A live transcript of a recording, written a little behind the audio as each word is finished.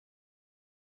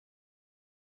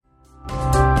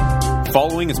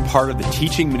following is part of the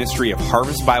teaching ministry of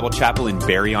Harvest Bible Chapel in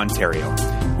Barrie, Ontario.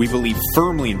 We believe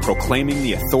firmly in proclaiming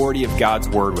the authority of God's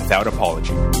Word without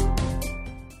apology.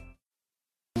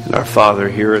 And our Father,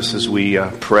 hear us as we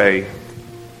pray.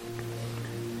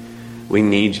 We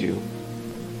need you.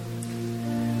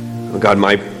 Oh God,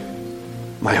 my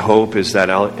hope is that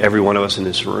every one of us in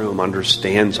this room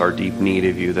understands our deep need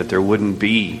of you, that there wouldn't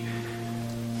be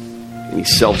any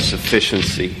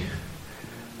self-sufficiency,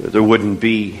 that there wouldn't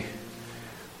be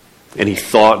any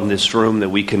thought in this room that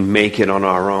we can make it on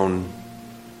our own.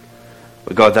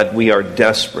 But God, that we are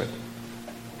desperate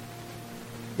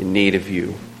in need of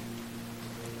you.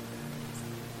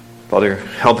 Father,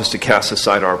 help us to cast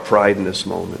aside our pride in this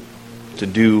moment,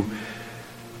 to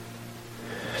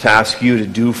ask you to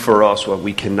do for us what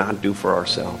we cannot do for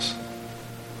ourselves,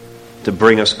 to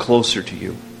bring us closer to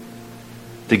you,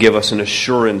 to give us an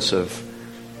assurance of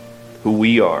who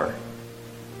we are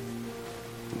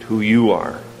and who you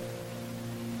are,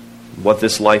 what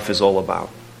this life is all about.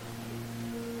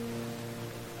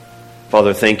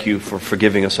 Father, thank you for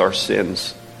forgiving us our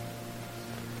sins.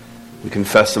 We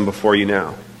confess them before you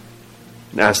now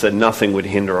and ask that nothing would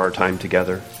hinder our time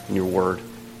together in your word.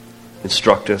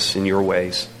 Instruct us in your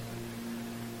ways.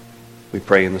 We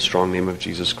pray in the strong name of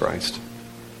Jesus Christ.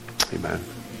 Amen.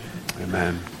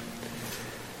 Amen.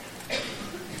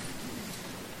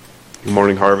 Good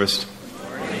morning, Harvest. Good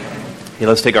morning. Hey,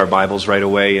 let's take our Bibles right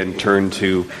away and turn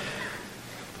to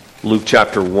Luke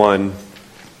chapter 1.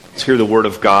 Let's hear the word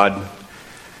of God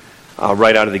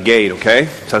right out of the gate, okay?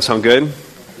 Does that sound good?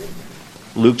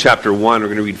 Luke chapter 1, we're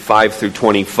going to read 5 through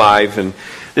 25. And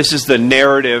this is the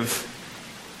narrative.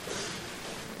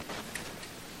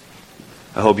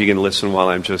 I hope you can listen while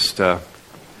I'm just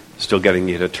still getting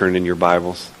you to turn in your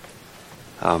Bibles.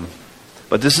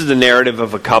 But this is the narrative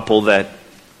of a couple that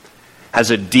has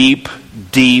a deep,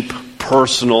 deep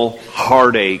personal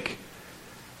heartache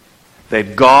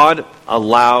that God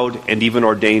allowed and even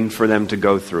ordained for them to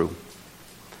go through.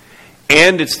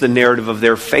 And it's the narrative of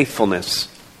their faithfulness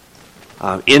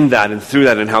in that and through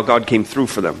that, and how God came through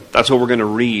for them. That's what we're going to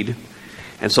read.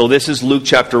 And so this is Luke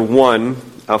chapter 1,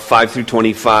 5 through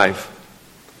 25.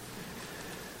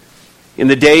 In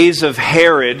the days of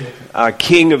Herod,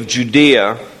 king of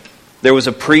Judea, there was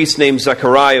a priest named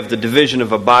Zechariah of the division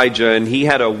of Abijah, and he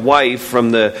had a wife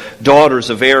from the daughters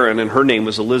of Aaron, and her name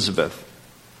was Elizabeth.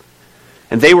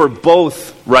 And they were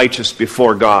both righteous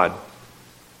before God,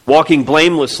 walking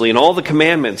blamelessly in all the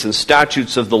commandments and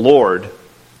statutes of the Lord.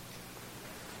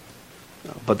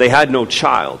 But they had no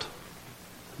child,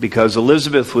 because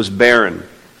Elizabeth was barren,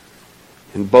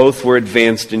 and both were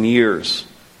advanced in years.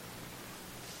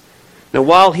 Now,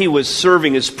 while he was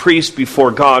serving as priest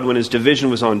before God when his division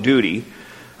was on duty,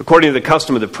 according to the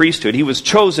custom of the priesthood, he was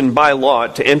chosen by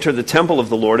lot to enter the temple of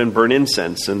the Lord and burn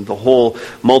incense, and the whole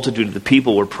multitude of the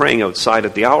people were praying outside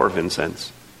at the hour of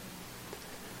incense.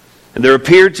 And there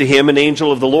appeared to him an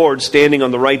angel of the Lord standing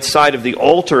on the right side of the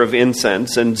altar of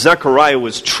incense, and Zechariah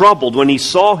was troubled when he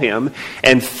saw him,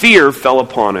 and fear fell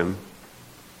upon him.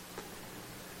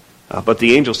 But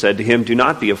the angel said to him, "Do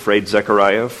not be afraid,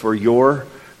 Zechariah, for your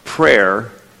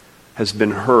prayer has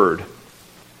been heard,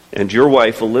 and your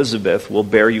wife Elizabeth will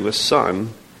bear you a son,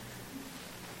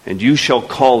 and you shall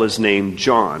call his name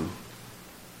John.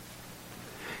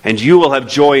 And you will have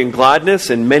joy and gladness,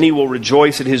 and many will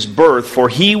rejoice at his birth, for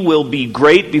he will be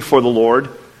great before the Lord.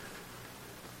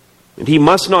 And he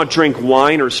must not drink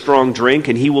wine or strong drink,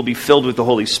 and he will be filled with the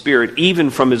Holy Spirit, even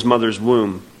from his mother's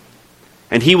womb.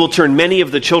 And he will turn many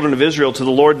of the children of Israel to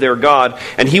the Lord their God,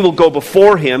 and he will go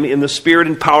before him in the spirit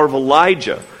and power of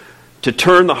Elijah, to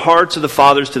turn the hearts of the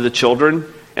fathers to the children,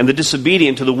 and the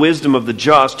disobedient to the wisdom of the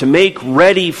just, to make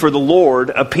ready for the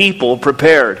Lord a people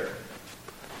prepared."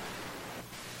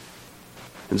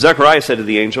 And Zechariah said to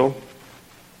the angel,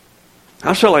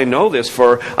 "How shall I know this?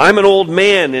 For I'm an old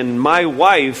man, and my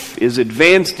wife is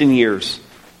advanced in years."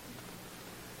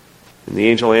 And the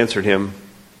angel answered him,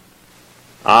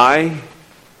 "I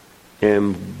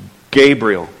am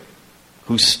Gabriel,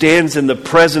 who stands in the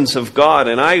presence of God,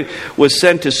 and I was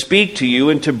sent to speak to you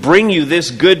and to bring you this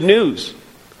good news.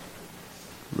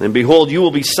 And behold, you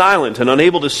will be silent and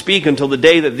unable to speak until the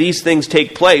day that these things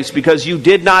take place, because you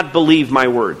did not believe my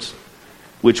words,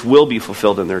 which will be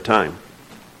fulfilled in their time."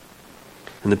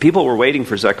 And the people were waiting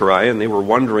for Zechariah, and they were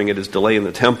wondering at his delay in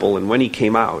the temple, and when he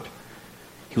came out,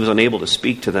 he was unable to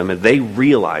speak to them, and they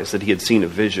realized that he had seen a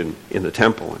vision in the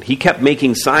temple. And he kept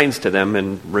making signs to them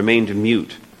and remained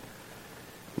mute.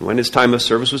 And when his time of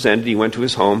service was ended, he went to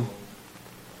his home.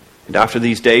 And after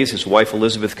these days, his wife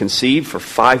Elizabeth conceived. For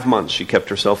 5 months she kept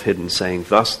herself hidden, saying,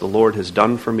 "Thus the Lord has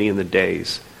done for me in the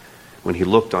days when he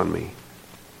looked on me."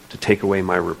 to take away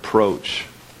my reproach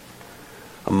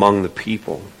among the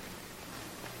people.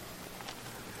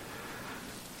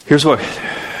 Here's what,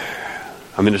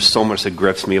 there's so much that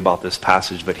grips me about this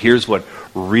passage, but here's what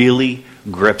really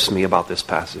grips me about this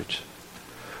passage.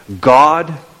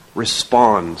 God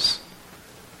responds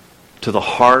to the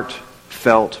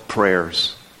heartfelt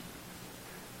prayers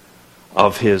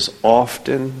of his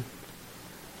often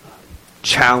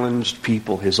challenged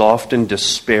people, his often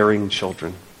despairing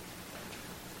children.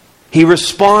 He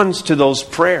responds to those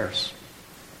prayers.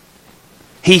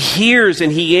 He hears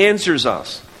and he answers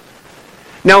us.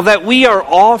 Now, that we are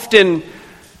often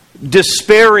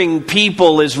despairing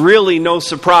people is really no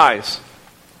surprise.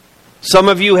 Some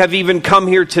of you have even come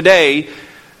here today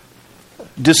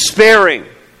despairing.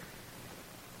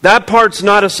 That part's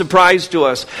not a surprise to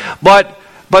us. But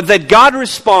that God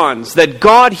responds, that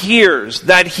God hears,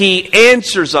 that He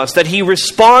answers us, that He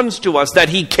responds to us, that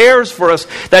He cares for us,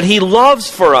 that He loves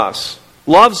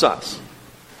us.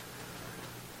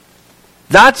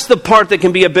 That's the part that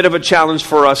can be a bit of a challenge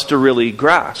for us to really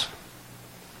grasp.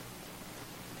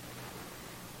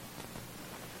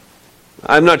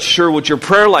 I'm not sure what your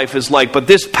prayer life is like, but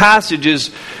this passage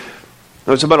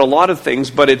it's about a lot of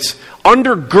things, but it's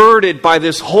undergirded by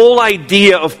this whole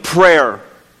idea of prayer.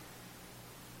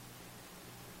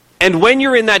 And when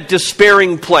you're in that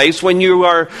despairing place, when you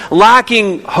are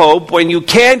lacking hope, when you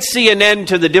can't see an end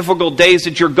to the difficult days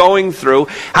that you're going through,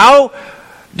 how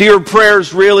do your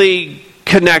prayers really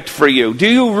connect for you? Do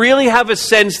you really have a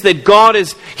sense that God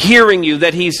is hearing you,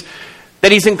 that He's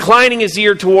inclining His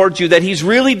ear towards you, that He's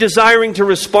really desiring to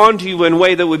respond to you in a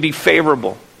way that would be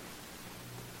favorable?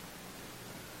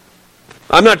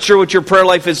 I'm not sure what your prayer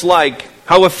life is like,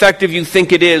 how effective you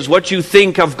think it is, what you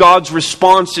think of God's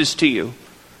responses to you.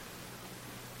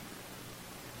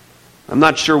 I'm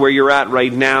not sure where you're at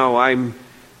right now. I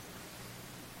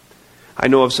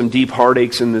know of some deep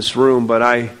heartaches in this room, but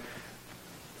I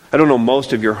don't know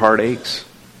most of your heartaches.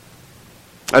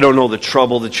 I don't know the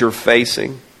trouble that you're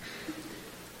facing,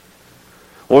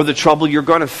 or the trouble you're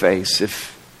going to face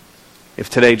if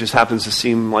today just happens to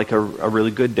seem like a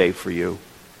really good day for you.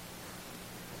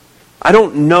 I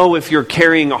don't know if you're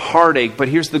carrying a heartache, but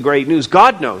here's the great news.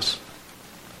 God knows.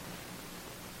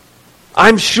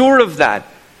 I'm sure of that.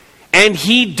 And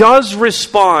He does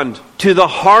respond to the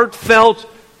heartfelt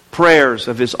prayers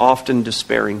of His often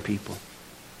despairing people.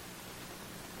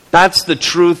 That's the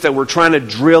truth that we're trying to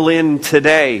drill in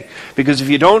today. Because if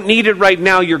you don't need it right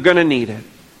now, you're going to need it.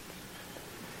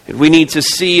 And we need to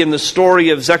see in the story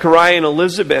of Zechariah and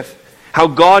Elizabeth how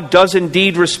God does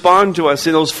indeed respond to us.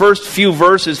 In those first few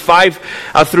verses, 5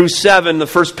 through 7, the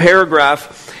first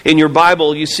paragraph in your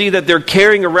Bible, you see that they're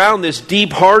carrying around this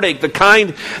deep heartache, the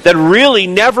kind that really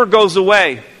never goes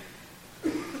away.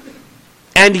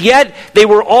 And yet, they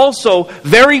were also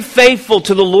very faithful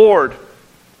to the Lord.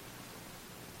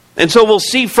 And so we'll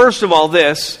see, first of all,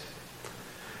 this,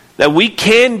 that we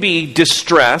can be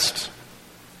distressed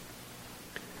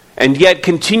and yet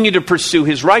continue to pursue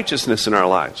His righteousness in our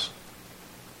lives.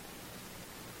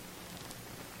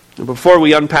 Before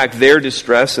we unpack their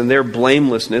distress and their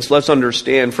blamelessness, let's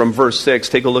understand from verse 6,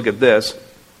 take a look at this.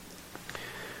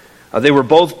 They were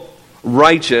both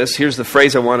righteous. Here's the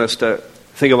phrase I want us to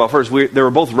think about first. They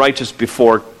were both righteous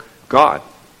before God.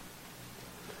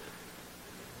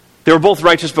 They were both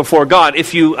righteous before God.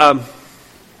 If you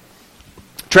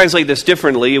translate this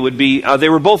differently, it would be, they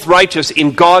were both righteous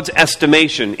in God's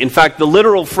estimation. In fact, the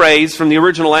literal phrase from the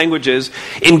original language is,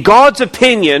 in God's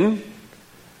opinion,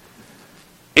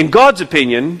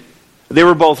 they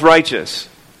were both righteous.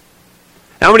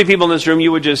 How many people in this room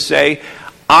you would just say,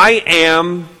 I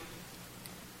am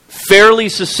fairly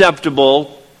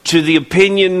susceptible to the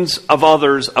opinions of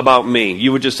others about me?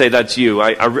 You would just say, that's you.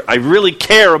 I really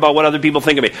care about what other people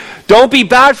think of me. Don't be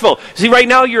bashful. See, right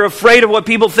now you're afraid of what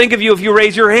people think of you if you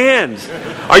raise your hand.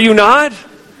 Are you not?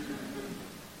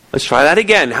 Let's try that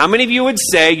again. How many of you would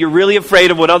say you're really afraid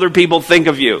of what other people think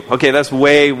of you? Okay, that's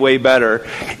way, way better.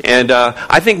 And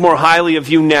I think more highly of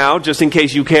you now, just in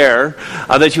case you care,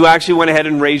 that you actually went ahead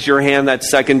and raised your hand that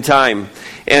second time.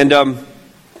 And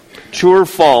true or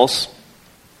false,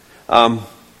 my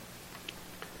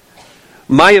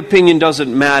opinion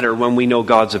doesn't matter when we know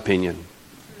God's opinion.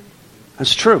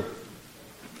 That's true.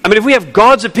 I mean, if we have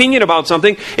God's opinion about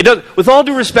something, it does, with all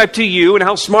due respect to you and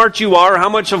how smart you are, how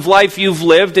much of life you've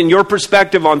lived and your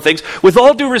perspective on things, with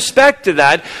all due respect to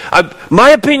that, my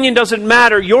opinion doesn't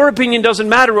matter, your opinion doesn't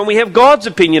matter when we have God's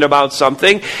opinion about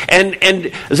something.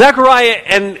 And Zechariah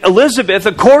and Elizabeth,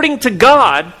 according to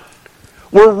God,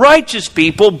 were righteous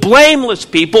people, blameless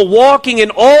people, walking in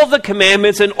all the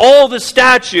commandments and all the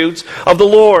statutes of the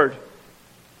Lord.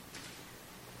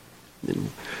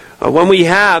 When we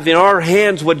have in our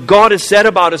hands what God has said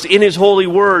about us in His holy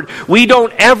word, we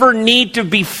don't ever need to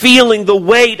be feeling the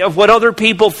weight of what other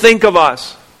people think of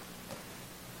us.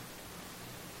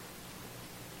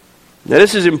 Now,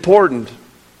 this is important,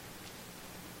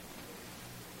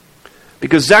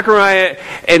 because Zechariah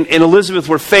and Elizabeth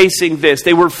were facing this.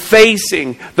 They were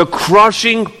facing the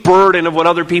crushing burden of what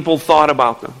other people thought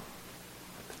about them.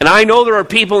 And I know there are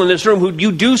people in this room who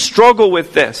you do struggle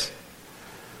with this.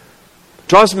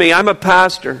 Trust me, I'm a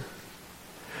pastor.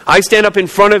 I stand up in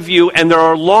front of you and there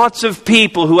are lots of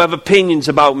people who have opinions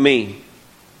about me.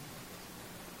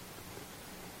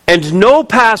 And no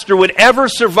pastor would ever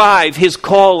survive his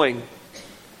calling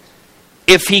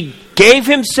if he gave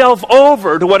himself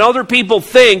over to what other people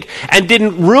think and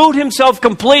didn't root himself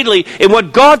completely in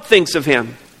what God thinks of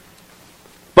him.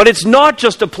 But it's not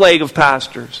just a plague of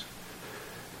pastors.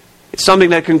 It's something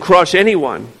that can crush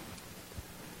anyone.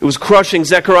 It was crushing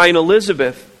Zechariah and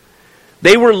Elizabeth.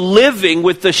 They were living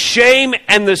with the shame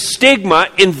and the stigma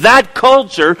in that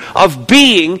culture of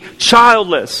being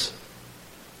childless.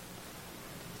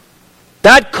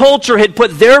 That culture had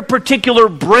put their particular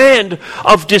brand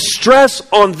of distress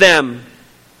on them.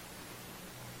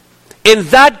 In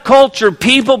that culture,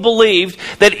 people believed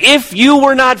that if you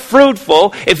were not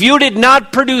fruitful, if you did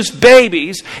not produce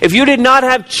babies, if you did not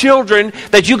have children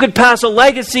that you could pass a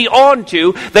legacy on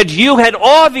to, that you had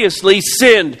obviously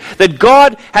sinned, that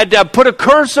God had put a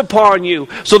curse upon you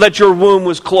so that your womb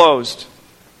was closed.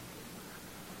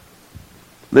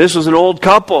 This was an old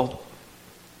couple.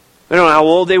 I don't know how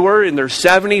old they were, in their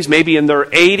 70s, maybe in their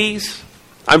 80s.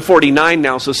 I'm 49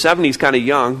 now, so 70 is kind of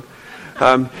young.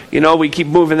 We keep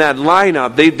moving that line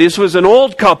up. This was an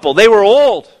old couple. They were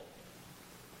old.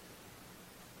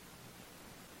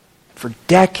 For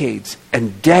decades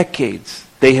and decades,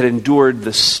 they had endured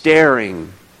the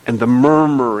staring and the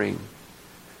murmuring.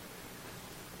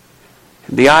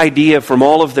 And the idea from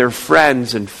all of their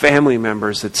friends and family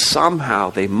members that somehow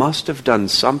they must have done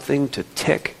something to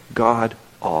tick God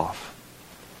off.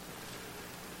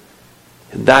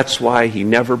 And that's why He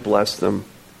never blessed them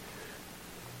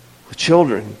with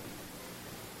children.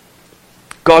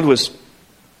 God was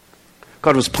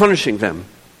punishing them.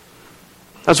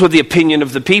 That's what the opinion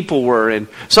of the people were. And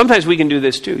sometimes we can do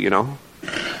this too,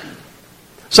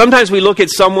 Sometimes we look at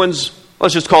someone's,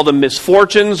 let's just call them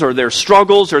misfortunes or their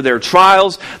struggles or their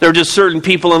trials. There are just certain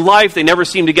people in life, they never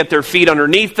seem to get their feet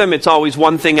underneath them. It's always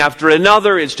one thing after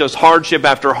another. It's just hardship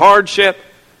after hardship.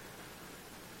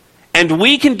 And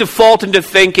we can default into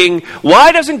thinking,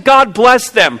 why doesn't God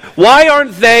bless them? Why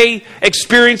aren't they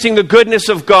experiencing the goodness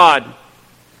of God?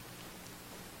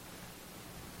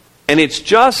 And it's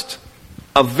just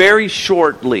a very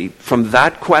short leap from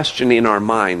that question in our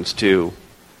minds to,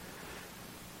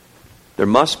 there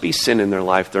must be sin in their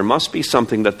life. There must be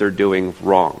something that they're doing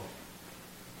wrong.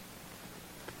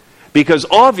 Because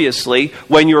obviously,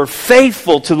 when you're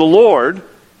faithful to the Lord,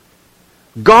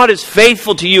 God is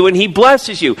faithful to you and He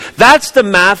blesses you. That's the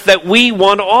math that we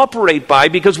want to operate by,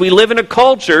 because we live in a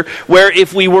culture where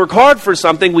if we work hard for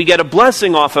something, we get a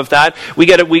blessing off of that. We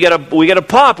get a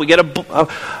pop. We get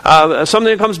something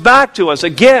that comes back to us, a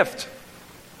gift.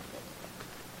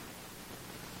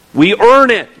 We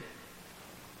earn it.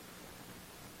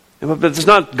 But it's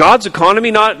not God's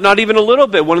economy, not even a little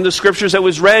bit. One of the scriptures that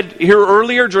was read here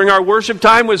earlier during our worship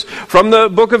time was from the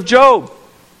book of Job.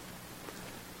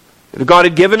 God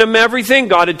had given him everything.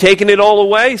 God had taken it all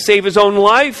away, save his own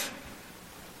life.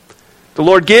 The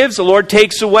Lord gives, the Lord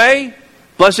takes away.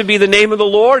 Blessed be the name of the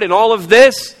Lord. And all of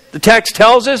this, the text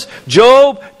tells us,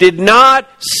 Job did not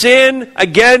sin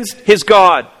against his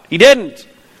God. He didn't.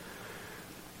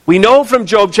 We know from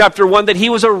Job chapter 1 that he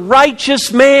was a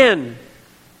righteous man.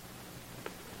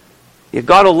 Yet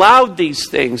God allowed these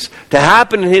things to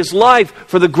happen in his life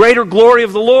for the greater glory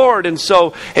of the Lord. And so,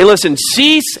 hey, listen,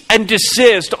 cease and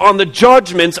desist on the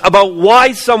judgments about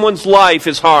why someone's life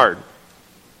is hard.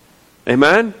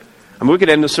 Amen? I mean, we could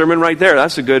end the sermon right there.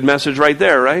 That's a good message right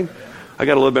there, right? I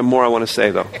got a little bit more I want to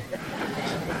say, though.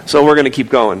 So we're going to keep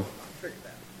going.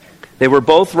 They were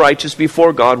both righteous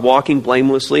before God, walking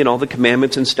blamelessly in all the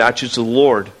commandments and statutes of the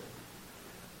Lord.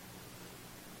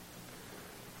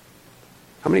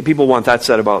 How many people want that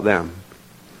said about them?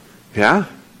 Yeah?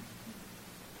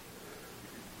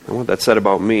 I want that said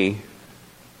about me.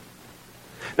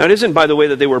 Now, it isn't, by the way,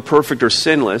 that they were perfect or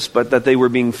sinless, but that they were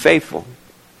being faithful.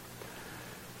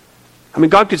 I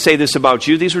mean, God could say this about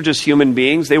you. These were just human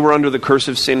beings. They were under the curse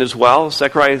of sin as well.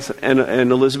 Zechariah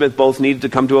and Elizabeth both needed to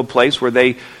come to a place where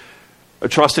they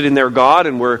trusted in their God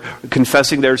and were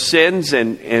confessing their sins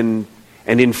and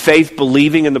in faith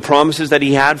believing in the promises that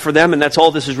He had for them. And that's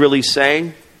all this is really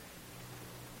saying.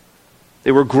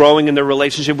 They were growing in their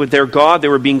relationship with their God. They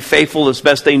were being faithful as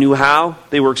best they knew how.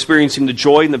 They were experiencing the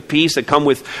joy and the peace that come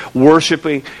with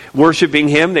worshiping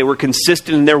Him. They were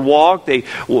consistent in their walk. They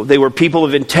were people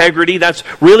of integrity. That's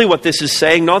really what this is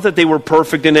saying. Not that they were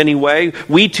perfect in any way.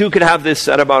 We too could have this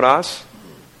said about us.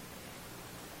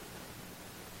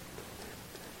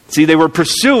 See, they were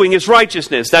pursuing His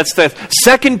righteousness. That's the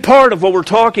second part of what we're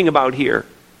talking about here.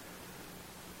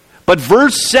 But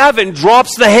verse 7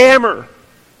 drops the hammer.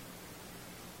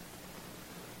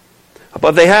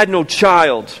 But they had no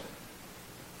child.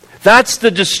 That's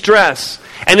the distress.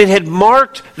 And it had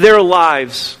marked their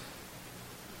lives.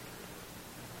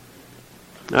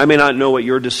 I may not know what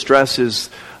your distress is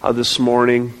this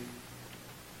morning.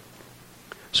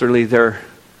 Certainly there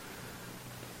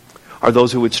are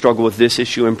those who would struggle with this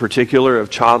issue in particular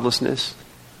of childlessness.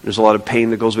 There's a lot of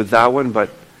pain that goes with that one, but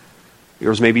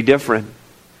yours may be different.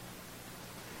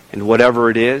 And whatever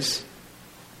it is,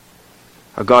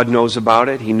 God knows about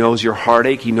it. He knows your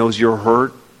heartache. He knows your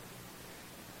hurt.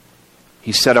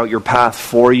 He set out your path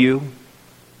for you.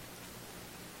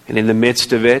 And in the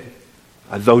midst of it,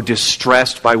 though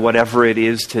distressed by whatever it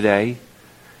is today,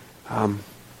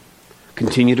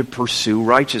 continue to pursue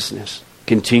righteousness.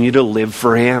 Continue to live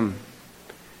for Him.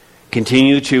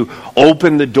 Continue to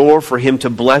open the door for Him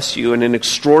to bless you in an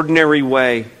extraordinary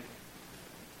way.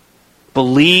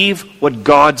 Believe what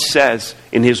God says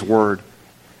in His Word.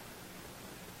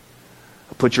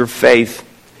 Put your faith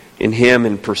in Him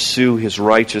and pursue His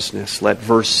righteousness. Let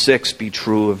verse 6 be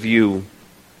true of you.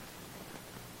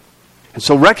 And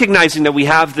so recognizing that we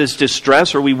have this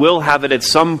distress, or we will have it at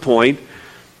some point,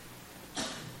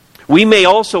 we may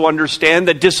also understand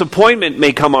that disappointment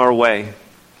may come our way.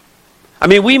 I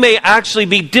mean, we may actually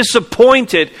be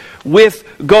disappointed with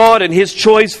God and His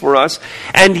choice for us.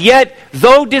 And yet,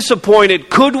 though disappointed,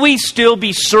 could we still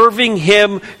be serving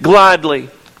Him gladly?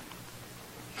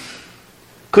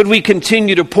 Could we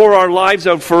continue to pour our lives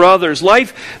out for others?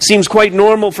 Life seems quite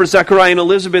normal for Zechariah and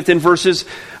Elizabeth in verses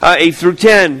 8 through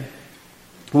 10.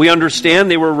 We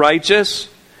understand they were righteous.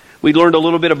 We learned a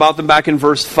little bit about them back in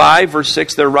verse 5. Verse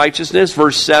 6, their righteousness.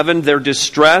 Verse 7, their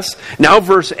distress. Now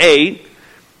verse 8,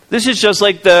 this is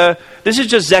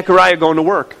just Zechariah going to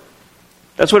work.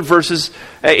 That's what verses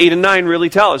 8 and 9 really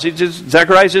tell us.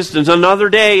 Zechariah's just another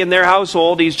day in their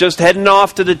household. He's just heading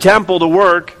off to the temple to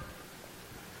work.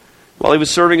 While he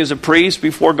was serving as a priest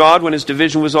before God when his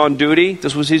division was on duty,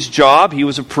 this was his job. He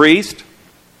was a priest.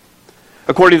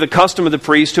 According to the custom of the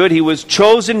priesthood, he was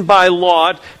chosen by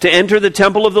lot to enter the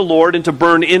temple of the Lord and to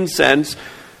burn incense.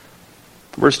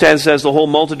 Verse 10 says the whole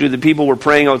multitude of the people were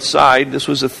praying outside. This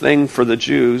was a thing for the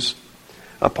Jews,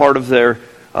 a part of their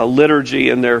liturgy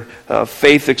and their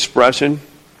faith expression.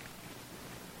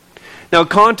 Now,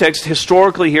 context,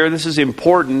 historically here, this is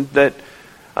important that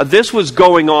this was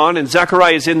going on, and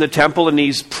Zechariah is in the temple and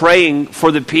he's praying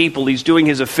for the people. He's doing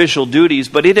his official duties,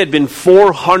 but it had been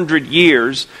 400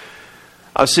 years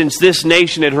since this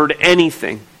nation had heard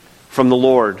anything from the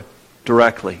Lord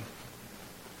directly.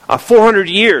 400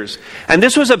 years. And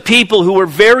this was a people who were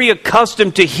very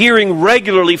accustomed to hearing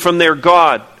regularly from their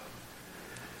God.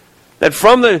 That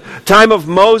from the time of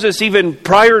Moses, even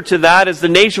prior to that, as the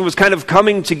nation was kind of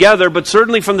coming together, but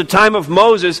certainly from the time of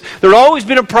Moses, there had always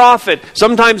been a prophet,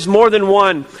 sometimes more than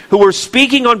one, who were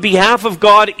speaking on behalf of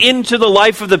God into the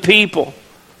life of the people.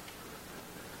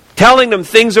 Telling them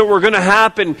things that were going to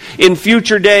happen in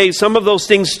future days. Some of those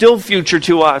things still future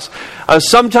to us.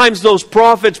 Sometimes those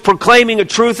prophets proclaiming a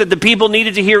truth that the people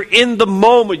needed to hear in the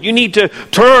moment. You need to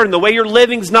turn. The way you're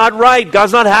living is not right.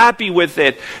 God's not happy with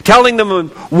it. Telling them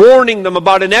and warning them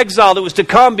about an exile that was to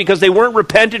come because they weren't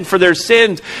repentant for their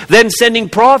sins. Then sending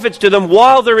prophets to them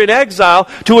while they're in exile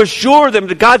to assure them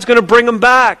that God's going to bring them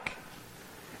back.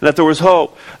 And that there was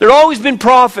hope. There had always been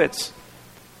prophets.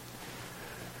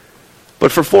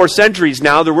 But for 4 centuries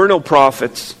now, there were no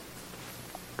prophets.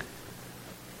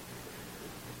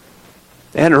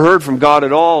 They hadn't heard from God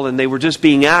at all, and they were just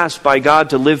being asked by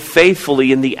God to live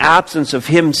faithfully in the absence of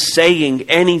Him saying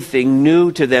anything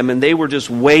new to them, and they were just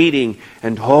waiting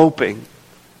and hoping.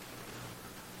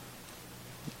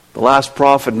 The last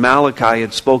prophet, Malachi,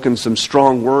 had spoken some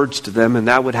strong words to them, and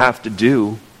that would have to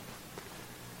do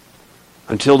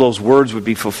until those words would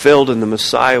be fulfilled and the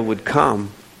Messiah would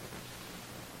come.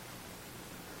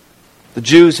 The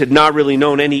Jews had not really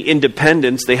known any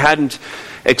independence. They hadn't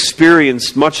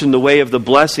experienced much in the way of the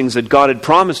blessings that God had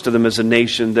promised to them as a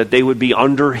nation, that they would be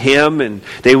under Him and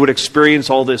they would experience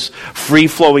all this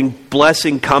free-flowing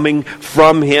blessing coming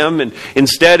from Him. And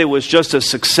instead it was just a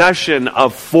succession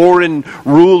of foreign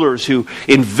rulers who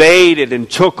invaded and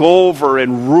took over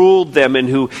and ruled them, and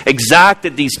who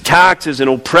exacted these taxes and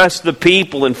oppressed the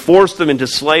people and forced them into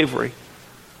slavery.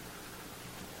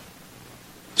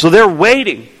 So they're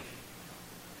waiting.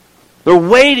 They're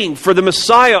waiting for the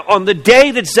Messiah. On the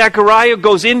day that Zechariah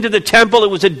goes into the temple,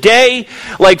 it was a day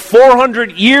like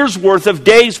 400 years worth of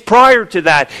days prior to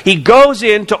that. He goes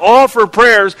in to offer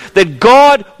prayers that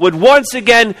God would once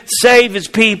again save His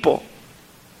people.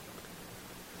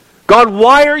 God,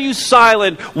 why are you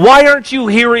silent? Why aren't you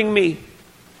hearing me?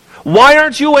 Why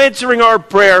aren't you answering our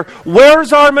prayer?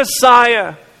 Where's our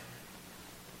Messiah?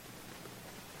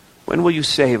 When will you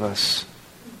save us?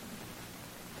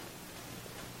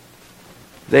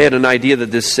 They had an idea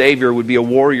that this Savior would be a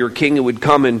warrior king who would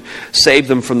come and save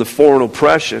them from the foreign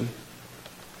oppression.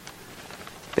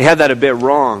 They had that a bit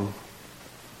wrong.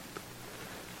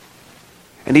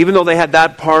 And even though they had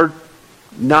that part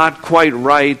not quite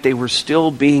right, they were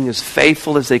still being as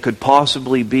faithful as they could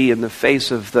possibly be in the face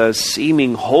of the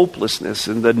seeming hopelessness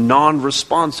and the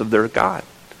non-response of their God.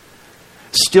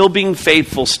 Still being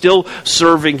faithful, still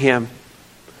serving Him.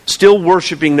 Still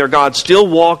worshiping their God, still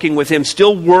walking with Him,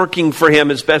 still working for Him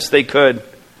as best they could.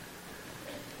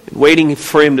 And waiting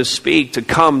for Him to speak, to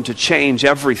come, to change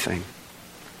everything.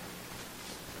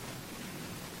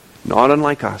 Not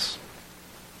unlike us.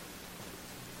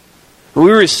 When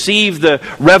we receive the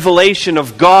revelation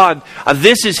of God,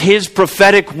 this is His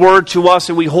prophetic word to us,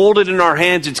 and we hold it in our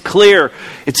hands. It's clear.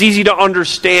 It's easy to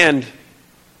understand.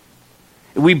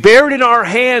 We bear it in our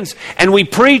hands and we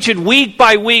preach it week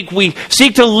by week. We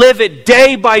seek to live it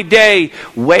day by day,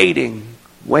 waiting.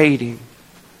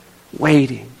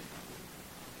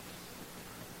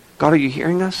 God, are you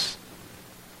hearing us?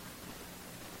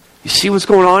 You see what's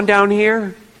going on down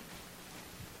here?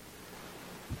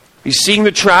 Are you seeing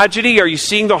the tragedy? Are you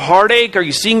seeing the heartache? Are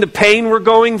you seeing the pain we're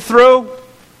going through?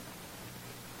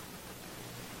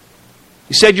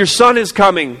 You said your Son is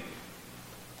coming.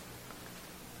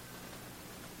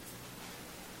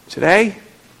 Today?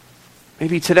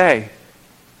 Maybe today.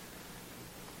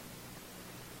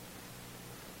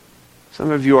 Some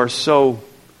of you are so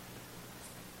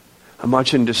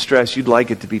much in distress, you'd like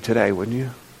it to be today, wouldn't you?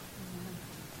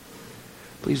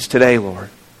 Please, today, Lord.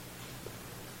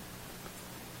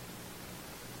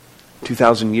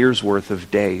 2,000 years worth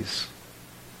of days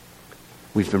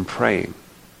we've been praying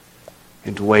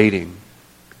and waiting.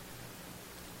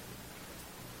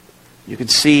 You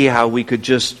could see how we could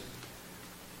just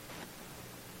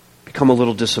become a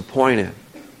little disappointed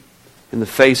in the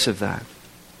face of that.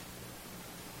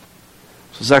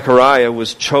 So Zechariah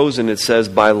was chosen, it says,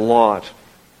 by lot.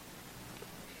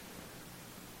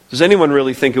 Does anyone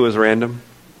really think it was random?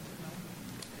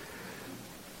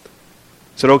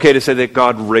 Is it okay to say that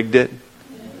God rigged it?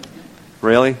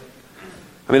 Really?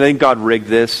 I mean, I think God rigged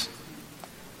this.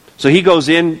 So he goes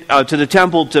in to the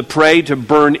temple to pray, to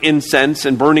burn incense,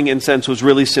 and burning incense was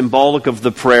really symbolic of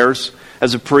the prayers.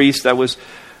 As a priest, that was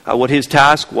what his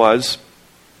task was.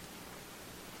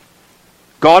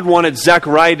 God wanted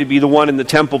Zechariah to be the one in the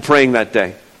temple praying that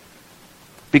day.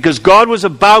 Because God was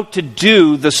about to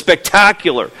do the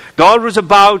spectacular. God was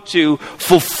about to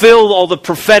fulfill all the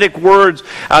prophetic words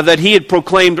that He had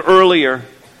proclaimed earlier.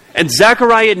 And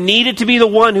Zechariah needed to be the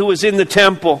one who was in the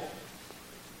temple.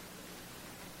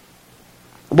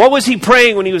 What was he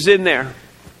praying when he was in there?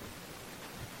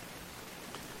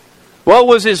 What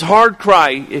was his heart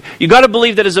cry? You got to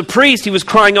believe that as a priest, he was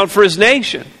crying out for his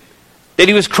nation. That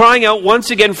he was crying out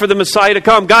once again for the Messiah to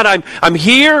come. God, I'm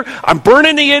here. I'm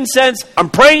burning the incense. I'm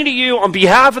praying to you on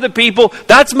behalf of the people.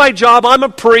 That's my job. I'm a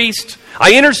priest.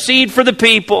 I intercede for the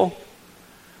people.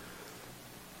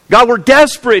 God, we're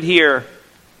desperate here.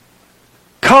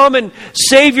 Come and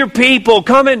save your people.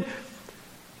 Come and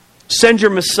send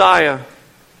your Messiah.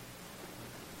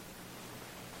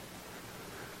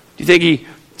 Do you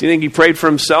think he prayed for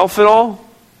himself at all?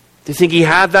 Do you think he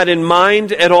had that in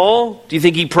mind at all? Do you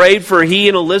think he prayed for he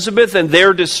and Elizabeth and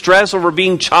their distress over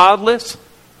being childless?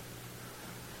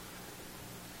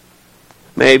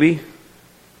 Maybe.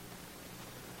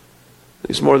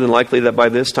 It's more than likely that by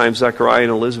this time Zechariah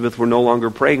and Elizabeth were no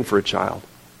longer praying for a child.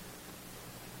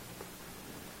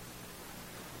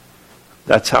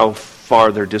 That's how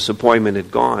far their disappointment had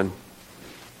gone.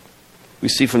 We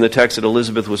see from the text that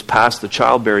Elizabeth was past the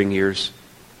childbearing years.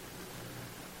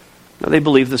 Now, they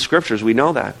believed the Scriptures. We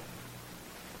know that.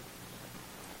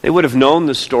 They would have known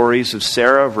the stories of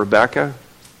Sarah, of Rebekah.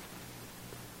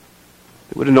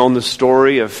 They would have known the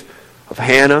story of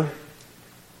Hannah,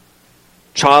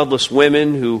 childless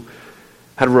women who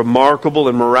had a remarkable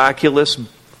and miraculous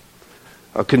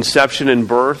conception and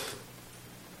birth.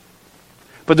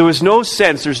 But there's no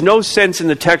sense in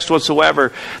the text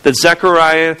whatsoever that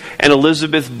Zechariah and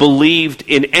Elizabeth believed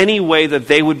in any way that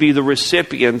they would be the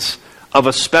recipients of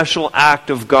a special act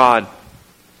of God.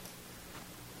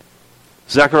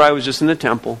 Zechariah was just in the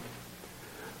temple,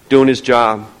 doing his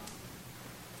job.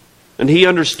 And he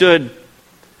understood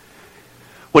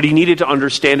what he needed to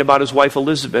understand about his wife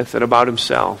Elizabeth and about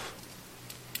himself.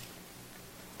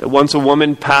 That once a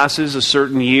woman passes a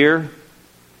certain year,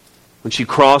 when she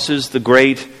crosses the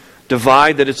great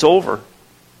divide, that it's over.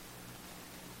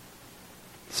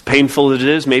 As painful as it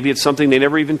is, maybe it's something they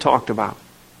never even talked about.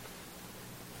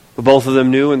 But both of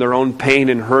them knew in their own pain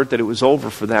and hurt that it was over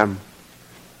for them.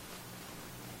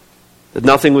 That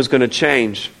nothing was going to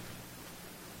change.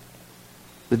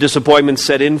 The disappointment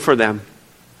set in for them.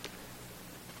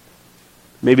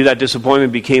 Maybe that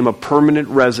disappointment became a permanent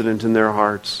resident in their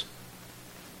hearts.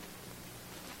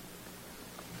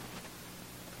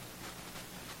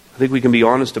 I think we can be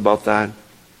honest about that.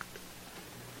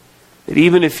 That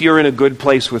even if you're in a good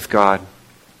place with God,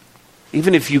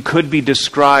 even if you could be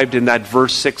described in that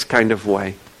verse 6 kind of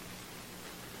way,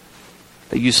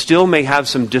 that you still may have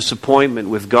some disappointment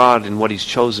with God in what He's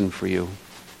chosen for you.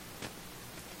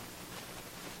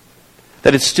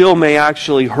 That it still may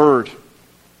actually hurt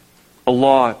a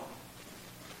lot.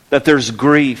 That there's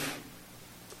grief.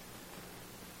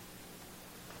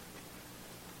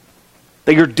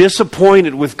 That you're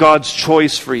disappointed with God's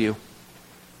choice for you.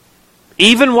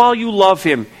 Even while you love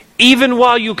Him, even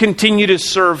while you continue to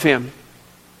serve Him,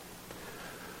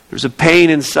 there's a pain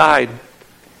inside.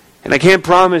 And I can't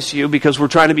promise you, because we're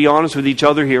trying to be honest with each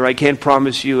other here, I can't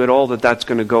promise you at all that that's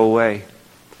going to go away.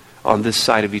 On this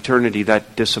side of eternity,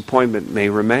 that disappointment may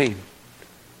remain.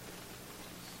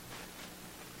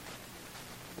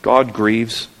 God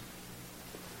grieves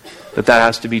that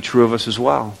has to be true of us as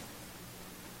well.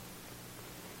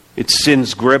 It's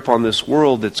sin's grip on this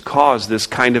world that's caused this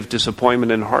kind of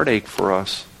disappointment and heartache for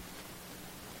us.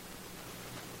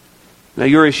 Now,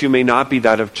 your issue may not be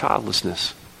that of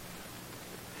childlessness.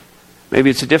 Maybe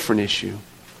it's a different issue.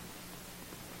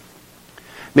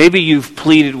 Maybe you've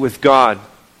pleaded with God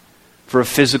for a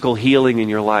physical healing in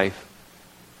your life.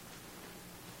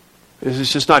 This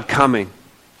is just not coming.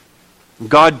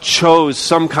 God chose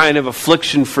some kind of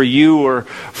affliction for you or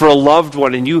for a loved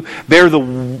one, and you bear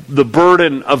the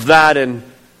burden of that, and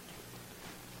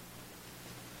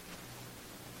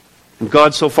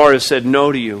God so far has said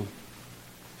no to you.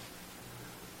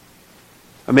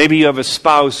 Or maybe you have a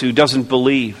spouse who doesn't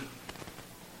believe.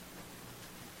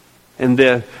 And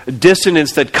the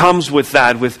dissonance that comes with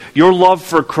that, with your love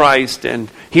for Christ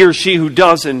and he or she who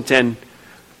doesn't, and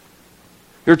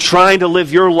you're trying to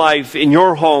live your life in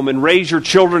your home and raise your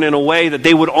children in a way that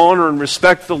they would honor and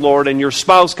respect the Lord, and your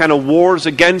spouse kind of wars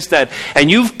against that, and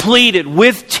you've pleaded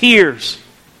with tears,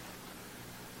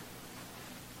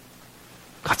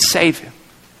 God, save him.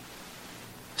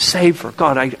 Save her.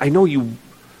 God, I know you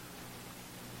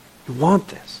want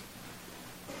this.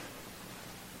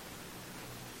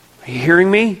 Are you hearing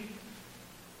me?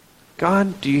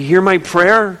 God, do you hear my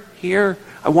prayer here?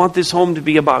 I want this home to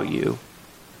be about you.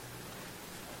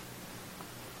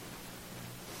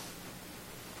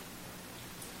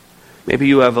 Maybe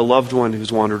you have a loved one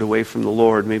who's wandered away from the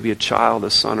Lord. Maybe a child,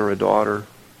 a son or a daughter.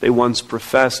 They once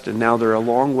professed and now they're a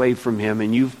long way from Him,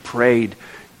 and you've prayed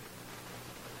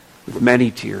with many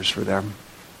tears for them.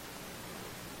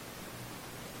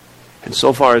 And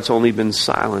so far it's only been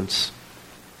silence.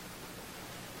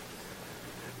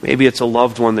 Maybe it's a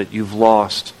loved one that you've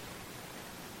lost,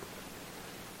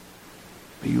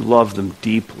 but you love them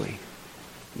deeply.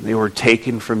 They were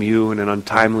taken from you in an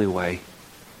untimely way,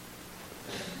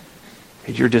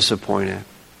 and you're disappointed.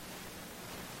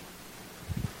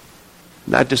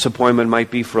 And that disappointment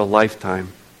might be for a lifetime.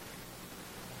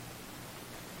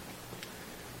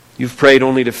 You've prayed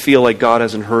only to feel like God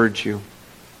hasn't heard you.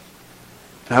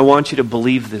 And I want you to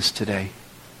believe this today.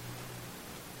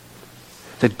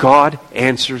 That God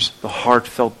answers the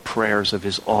heartfelt prayers of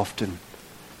His often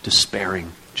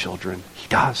despairing children. He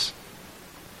does.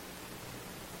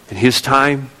 In His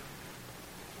time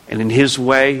and in His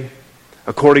way,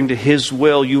 according to His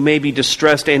will, you may be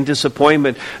distressed and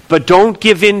disappointed, but don't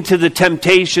give in to the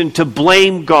temptation to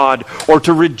blame God or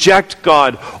to reject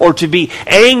God or to be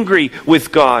angry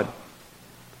with God.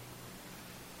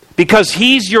 Because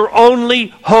He's your only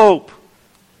hope.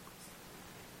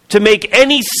 To make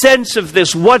any sense of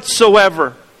this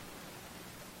whatsoever,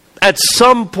 at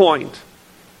some point,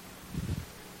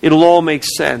 it'll all make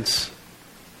sense.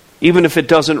 even if it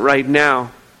doesn't right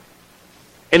now.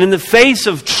 And in the face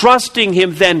of trusting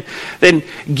Him, then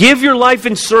give your life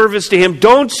in service to Him.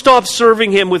 Don't stop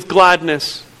serving Him with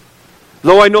gladness.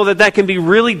 Though I know that can be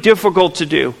really difficult to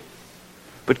do.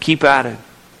 But keep at it.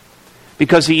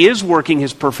 Because He is working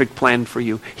His perfect plan for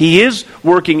you. He is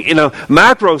working in a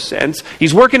macro sense.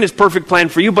 He's working His perfect plan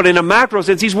for you, but in a macro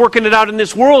sense, He's working it out in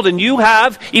this world. And you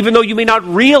have, even though you may not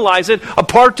realize it, a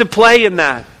part to play in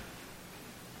that.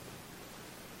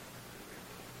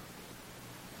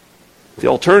 The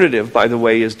alternative, by the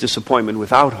way, is disappointment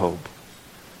without hope.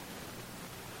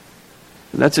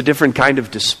 And that's a different kind of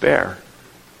despair.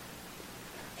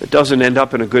 It doesn't end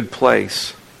up in a good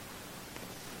place.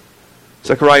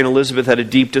 Zechariah and Elizabeth had a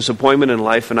deep disappointment in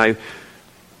life, and I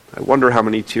wonder how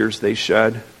many tears they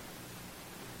shed.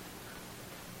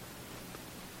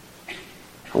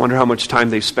 I wonder how much time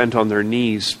they spent on their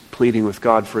knees pleading with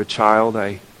God for a child.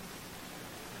 I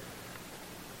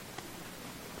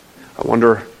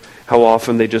wonder how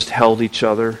often they just held each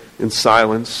other in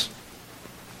silence.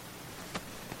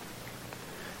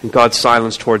 And God's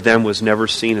silence toward them was never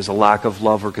seen as a lack of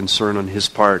love or concern on His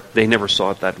part. They never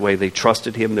saw it that way. They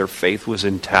trusted Him. Their faith was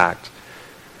intact.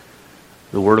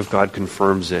 The Word of God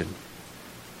confirms it.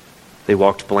 They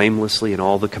walked blamelessly in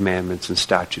all the commandments and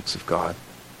statutes of God.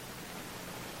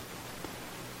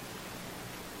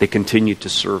 They continued to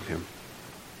serve Him.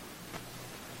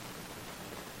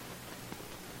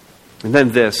 And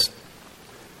then this.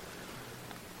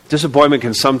 Disappointment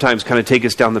can sometimes kind of take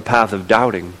us down the path of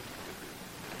doubting.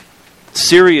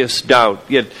 Serious doubt,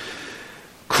 yet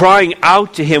crying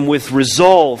out to Him with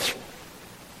resolve.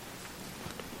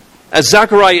 As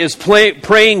Zechariah is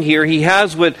praying here, he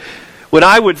has what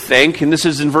I would think, and this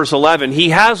is in verse 11,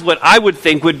 he has what I would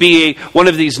think would be one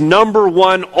of these number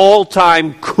one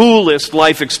all-time coolest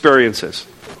life experiences.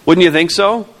 Wouldn't you think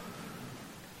so?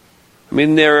 I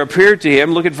mean, there appeared to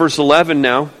him, look at verse 11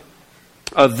 now,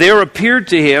 there appeared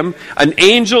to him an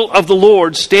angel of the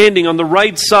Lord standing on the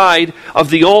right side of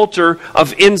the altar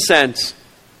of incense.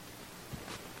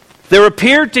 There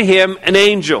appeared to him an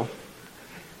angel.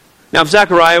 Now, if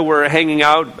Zechariah were hanging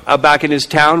out back in his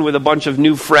town with a bunch of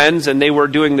new friends and they were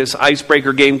doing this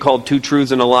icebreaker game called Two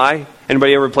Truths and a Lie.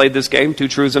 Anybody ever played this game, Two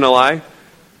Truths and a Lie?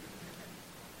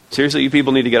 Seriously, you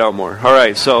people need to get out more. All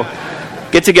right, so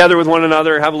get together with one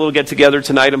another, have a little get-together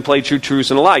tonight and play Two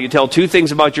Truths and a Lie. You tell two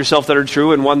things about yourself that are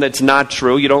true and one that's not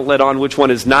true. You don't let on which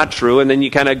one is not true, and then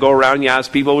you kind of go around and you ask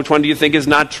people, which one do you think is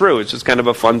not true? It's just kind of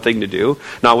a fun thing to do,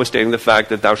 notwithstanding the fact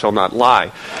that thou shalt not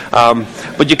lie.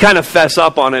 But you kind of fess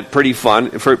up on it pretty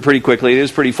quickly. It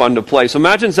is pretty fun to play. So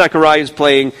imagine Zechariah is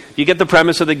playing. You get the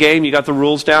premise of the game? You got the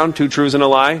rules down? Two Truths and a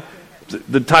Lie?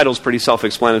 The title's pretty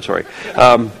self-explanatory.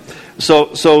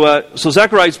 So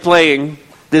Zechariah is playing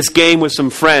this game with some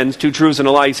friends, Two Truths and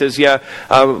a Lie. He says,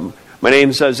 my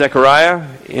name's Zechariah,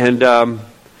 and I'm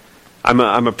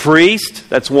a priest.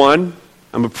 That's one.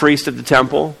 I'm a priest at the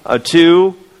temple.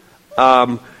 Two,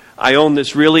 I own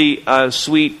this really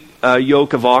sweet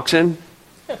yoke of oxen.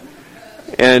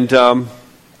 And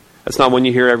that's not one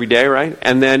you hear every day, right?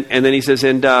 And then he says,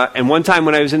 and one time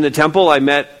when I was in the temple, I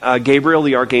met Gabriel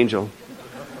the archangel.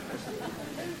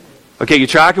 Okay, you're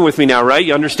tracking with me now, right?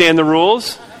 You understand the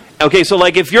rules? Okay, so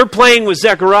like if you're playing with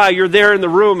Zechariah, you're there in the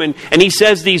room and he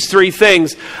says these three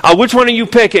things. Which one are you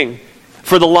picking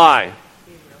for the lie?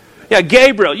 Yeah,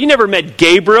 Gabriel. You never met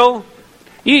Gabriel?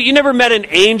 You never met an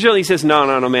angel? He says,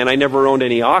 no, man, I never owned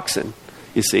any oxen.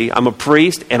 You see, I'm a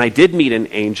priest and I did meet an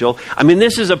angel. I mean,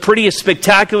 this is a pretty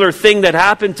spectacular thing that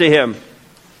happened to him.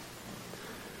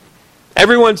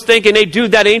 Everyone's thinking, hey,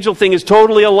 dude, that angel thing is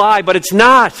totally a lie, but it's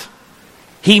not.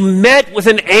 He met with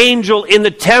an angel in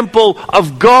the temple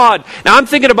of God. Now, I'm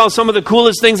thinking about some of the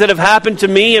coolest things that have happened to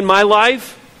me in my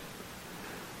life.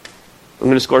 I'm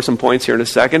going to score some points here in a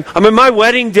second. I mean, my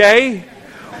wedding day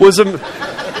was a...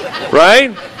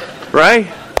 Right?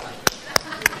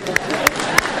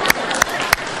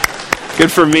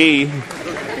 Good for me.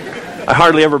 I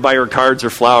hardly ever buy her cards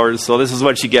or flowers, so this is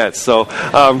what she gets. So,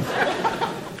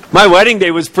 my wedding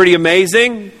day was pretty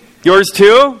amazing. Yours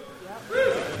too?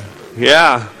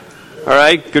 Yeah. All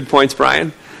right. Good points,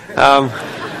 Brian. And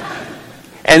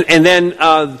then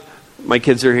my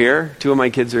kids are here. Two of my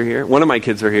kids are here. One of my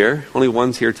kids are here. Only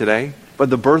one's here today. But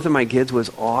the birth of my kids was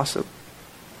awesome.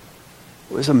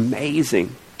 It was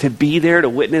amazing to be there, to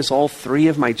witness all three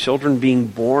of my children being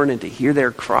born and to hear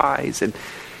their cries. And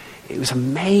it was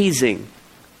amazing.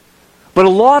 But a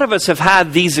lot of us have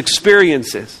had these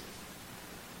experiences.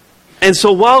 And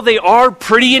so while they are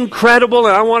pretty incredible,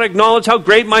 and I want to acknowledge how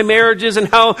great my marriage is and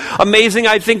how amazing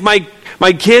I think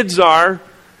my kids are,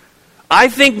 I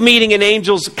think meeting an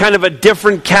angel is kind of a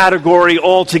different category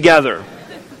altogether.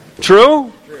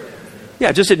 True?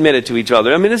 Yeah, just admit it to each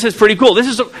other. I mean, this is pretty cool. This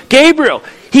is Gabriel.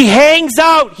 He hangs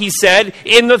out, he said,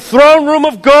 in the throne room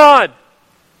of God.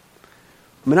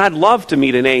 I mean, I'd love to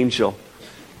meet an angel.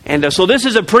 And so this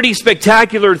is a pretty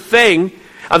spectacular thing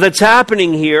that's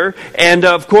happening here. And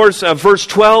of course, verse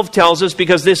 12 tells us,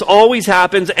 because this always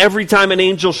happens every time an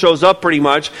angel shows up pretty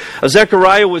much,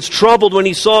 Zechariah was troubled when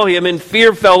he saw him, and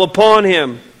fear fell upon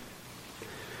him.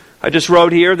 I just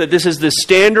wrote here that this is the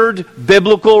standard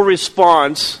biblical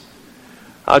response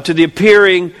to the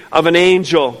appearing of an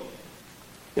angel.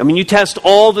 I mean, you test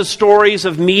all the stories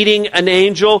of meeting an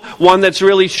angel, one that's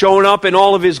really shown up in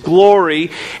all of his glory,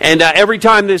 and every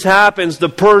time this happens, the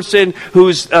person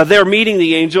who's there meeting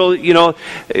the angel,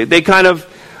 they kind of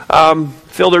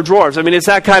fill their drawers. I mean, it's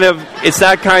that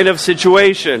kind of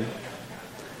situation.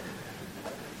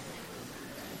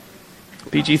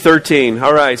 PG-13.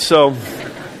 All right, so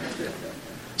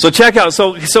check out.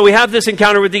 So we have this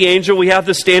encounter with the angel. We have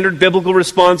the standard biblical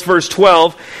response, verse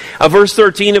 12. Verse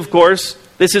 13, of course,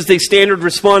 this is the standard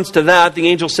response to that. The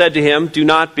angel said to him, do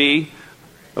not be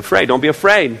afraid. Don't be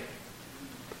afraid.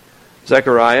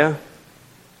 Zechariah.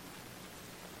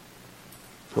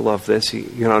 I love this. You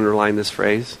can underline this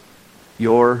phrase.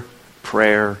 Your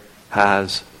prayer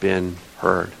has been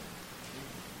heard.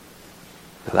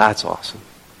 Now that's awesome.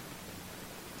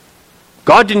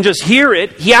 God didn't just hear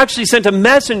it. He actually sent a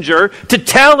messenger to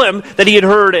tell him that he had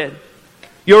heard it.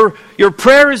 Your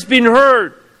prayer has been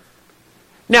heard.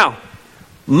 Now,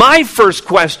 my first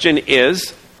question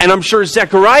is, and I'm sure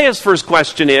Zechariah's first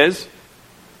question is,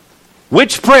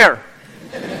 which prayer?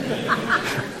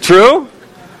 True?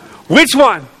 Which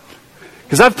one?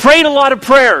 Because I've prayed a lot of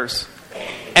prayers,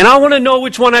 and I want to know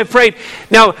which one I prayed.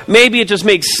 Now, maybe it just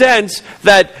makes sense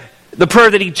that the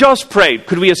prayer that he just prayed,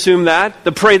 could we assume that?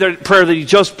 The prayer that he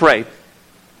just prayed.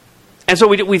 And so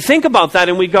we think about that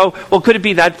and we go, well, could it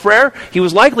be that prayer? He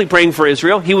was likely praying for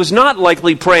Israel. He was not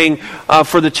likely praying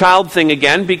for the child thing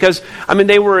again, because, I mean,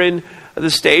 they were in the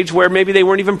stage where maybe they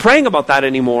weren't even praying about that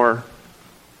anymore.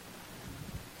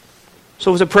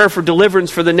 So it was a prayer for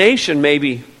deliverance for the nation,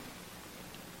 maybe.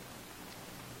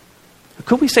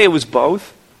 Could we say it was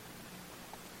both?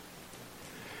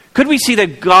 Could we see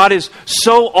that God is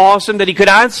so awesome that he could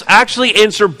actually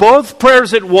answer both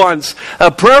prayers at once?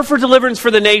 A prayer for deliverance for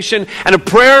the nation and a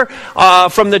prayer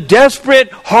from the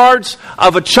desperate hearts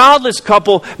of a childless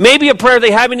couple. Maybe a prayer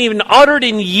they haven't even uttered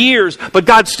in years, but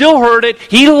God still heard it.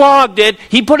 He logged it.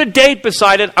 He put a date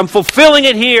beside it. I'm fulfilling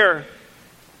it here.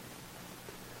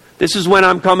 This is when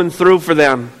I'm coming through for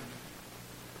them.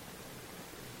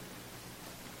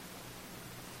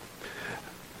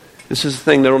 This is the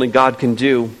thing that only God can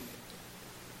do,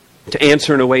 to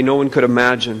answer in a way no one could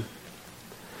imagine.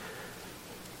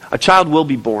 A child will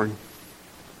be born,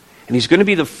 and he's going to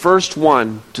be the first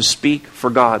one to speak for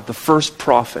God, the first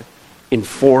prophet in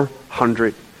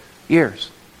 400 years.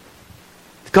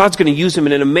 God's going to use him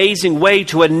in an amazing way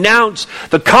to announce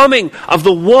the coming of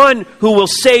the one who will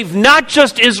save not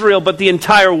just Israel, but the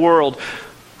entire world.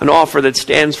 An offer that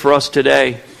stands for us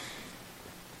today.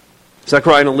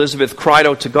 Zechariah and Elizabeth cried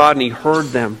out to God, and he heard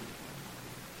them.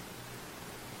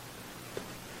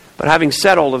 But having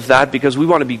said all of that, because we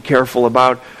want to be careful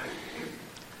about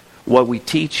what we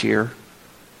teach here,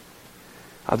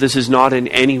 this is not in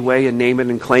any way a name it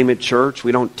and claim it church.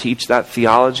 We don't teach that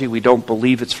theology. We don't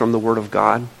believe it's from the Word of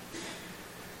God.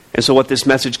 And so what this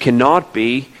message cannot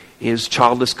be is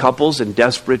childless couples and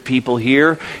desperate people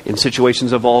here in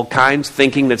situations of all kinds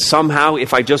thinking that somehow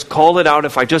if I just call it out,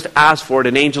 if I just ask for it,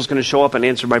 an angel's going to show up and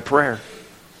answer my prayer.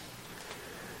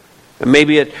 And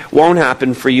maybe it won't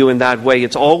happen for you in that way.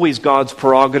 It's always God's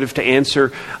prerogative to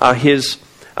answer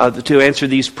to answer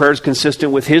these prayers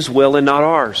consistent with His will and not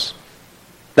ours.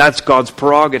 That's God's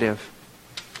prerogative.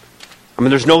 I mean,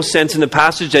 there's no sense in the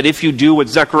passage that if you do what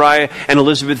Zechariah and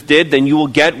Elizabeth did, then you will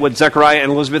get what Zechariah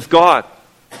and Elizabeth got.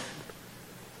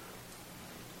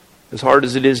 As hard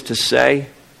as it is to say,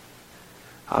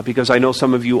 because I know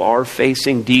some of you are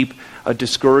facing deep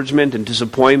discouragement and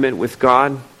disappointment with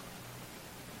God,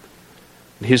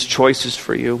 and His choices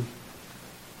for you,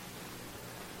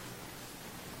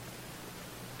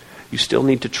 you still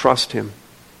need to trust Him.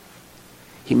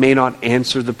 He may not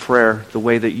answer the prayer the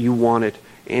way that you want it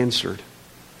answered.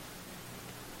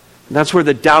 And that's where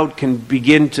the doubt can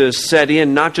begin to set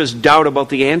in, not just doubt about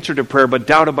the answer to prayer, but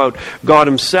doubt about God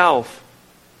Himself.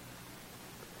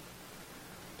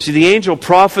 See, the angel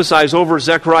prophesies over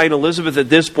Zechariah and Elizabeth at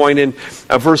this point in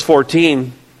verse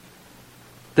 14.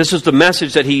 This is the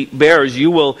message that he bears. You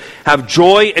will have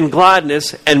joy and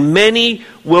gladness, and many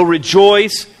will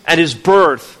rejoice at his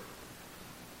birth.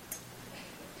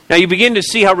 Now you begin to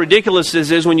see how ridiculous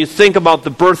this is when you think about the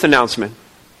birth announcement.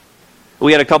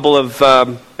 We had a couple of,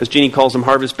 as Jeannie calls them,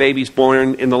 harvest babies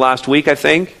born in the last week, I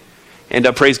think. And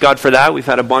praise God for that. We've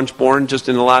had a bunch born just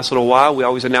in the last little while. We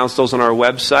always announce those on our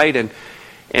website.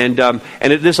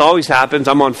 This always happens.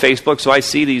 I'm on Facebook, so I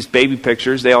see these baby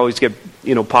pictures. They always get,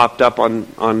 popped up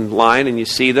online, and you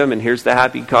see them, and here's the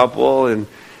happy couple. And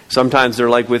sometimes they're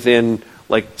within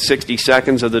 60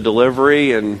 seconds of the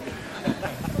delivery, and,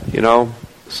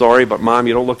 sorry, but Mom,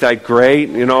 you don't look that great,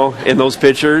 in those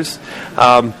pictures.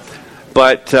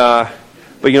 But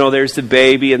there's the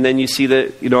baby, and then you see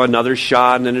another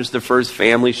shot, and then there's the first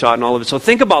family shot and all of it. So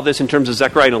think about this in terms of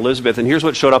Zechariah and Elizabeth, and here's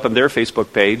what showed up on their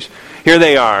Facebook page. Here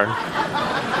they are.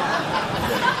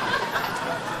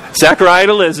 Zechariah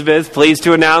and Elizabeth, pleased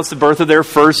to announce the birth of their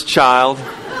first child,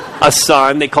 a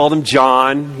son. They called him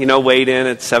John, weighed in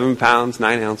at 7 pounds,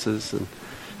 9 ounces, and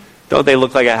don't they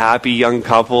look like a happy young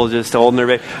couple just holding their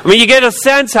baby? I mean, you get a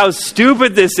sense how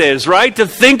stupid this is, right? To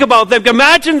think about them.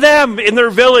 Imagine them in their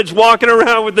village walking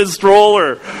around with this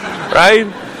stroller,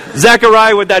 right?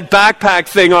 Zechariah with that backpack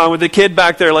thing on with the kid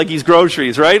back there like he's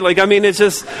groceries, right? It's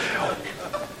just...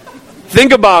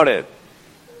 Think about it.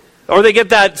 Or they get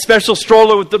that special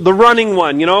stroller with the running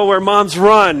one, where moms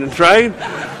run, right?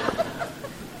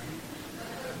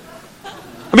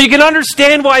 I mean, you can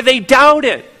understand why they doubt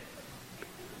it.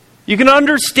 You can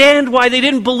understand why they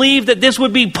didn't believe that this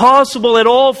would be possible at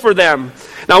all for them.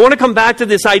 Now, I want to come back to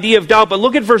this idea of doubt, but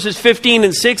look at verses 15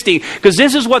 and 16, because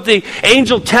this is what the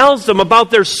angel tells them about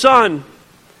their son.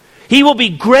 He will be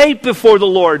great before the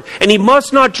Lord, and he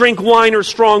must not drink wine or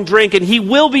strong drink, and he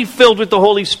will be filled with the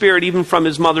Holy Spirit even from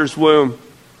his mother's womb.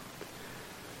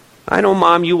 I know,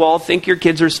 Mom, you all think your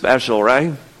kids are special,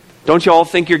 right? Don't you all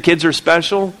think your kids are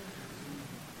special?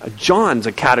 John's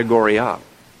a category up.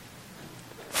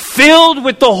 Filled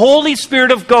with the Holy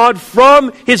Spirit of God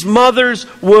from his mother's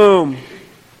womb.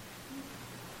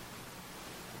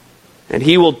 And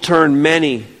he will turn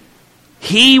many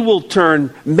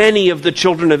of the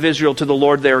children of Israel to the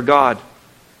Lord their God.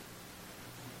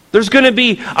 There's going to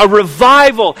be a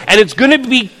revival, and it's going to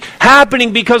be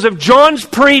happening because of John's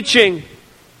preaching.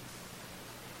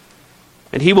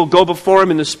 And he will go before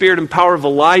him in the spirit and power of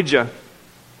Elijah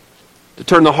to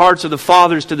turn the hearts of the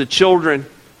fathers to the children.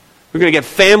 We're going to get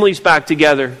families back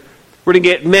together. We're going to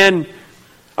get men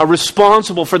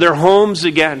responsible for their homes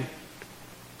again.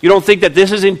 You don't think that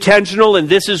this is intentional and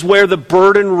this is where the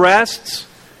burden rests?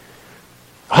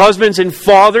 Husbands and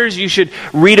fathers, you should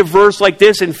read a verse like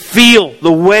this and feel the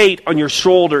weight on your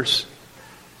shoulders.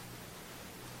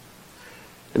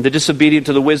 And the disobedient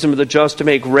to the wisdom of the just to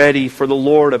make ready for the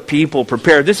Lord a people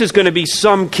prepared. This is going to be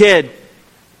some kid.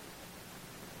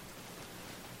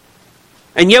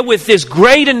 And yet with this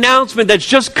great announcement that's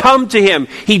just come to him,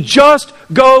 he just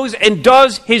goes and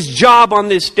does his job on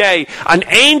this day. An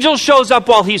angel shows up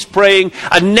while he's praying,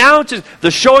 announces,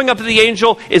 the showing up of the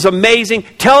angel is amazing,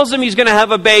 tells him he's going to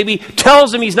have a baby,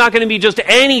 tells him he's not going to be just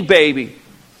any baby.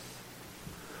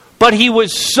 But he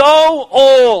was so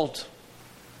old.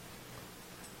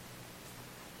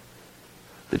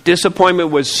 The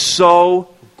disappointment was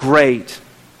so great.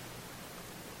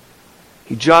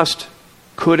 He just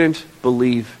couldn't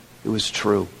believe it was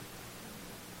true.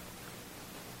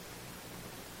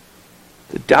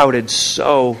 The doubt had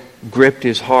so gripped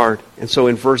his heart. And so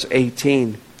in verse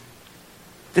 18,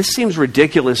 this seems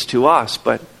ridiculous to us,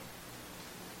 but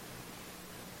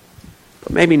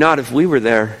maybe not if we were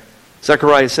there.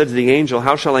 Zechariah said to the angel,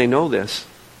 "How shall I know this?"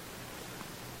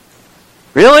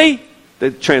 Really? The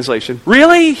translation.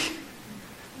 Really?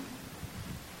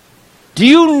 Do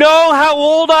you know how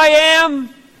old I am?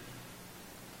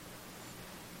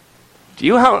 Do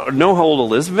you know how old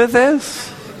Elizabeth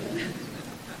is?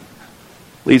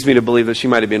 Leads me to believe that she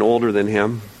might have been older than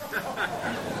him.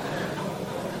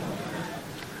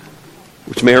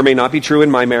 Which may or may not be true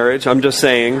in my marriage. I'm just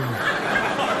saying.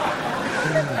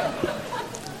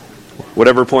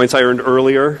 Whatever points I earned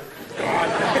earlier,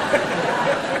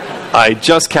 I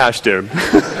just cashed in.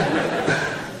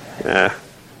 Yeah.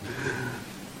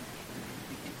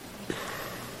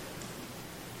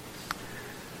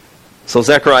 So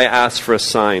Zechariah asks for a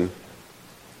sign,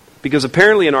 because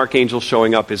apparently an archangel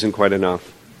showing up isn't quite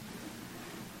enough.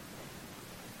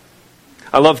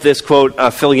 I love this quote,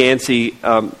 Phil Yancey.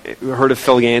 Heard of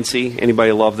Phil Yancey?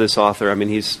 Anybody love this author? I mean,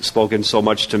 he's spoken so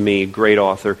much to me. Great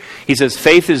author. He says,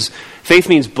 faith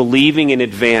means believing in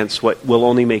advance what will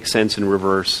only make sense in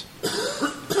reverse.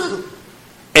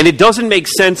 And it doesn't make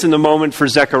sense in the moment for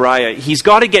Zechariah. He's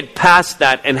got to get past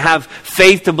that and have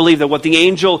faith to believe that what the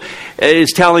angel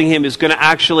is telling him is going to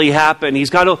actually happen. He's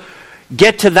got to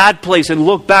get to that place and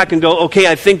look back and go, okay,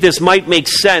 I think this might make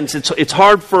sense. It's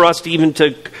hard for us to even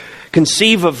to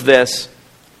conceive of this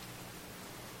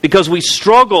because we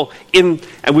struggle in,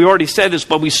 and we already said this,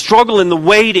 but we struggle in the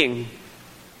waiting.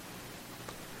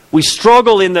 We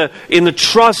struggle in the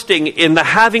trusting, in the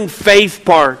having faith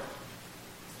part.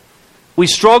 We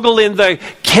struggle in the,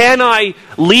 can I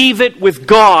leave it with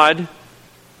God?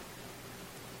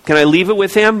 Can I leave it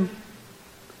with Him?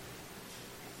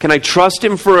 Can I trust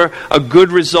Him for a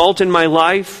good result in my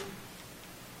life?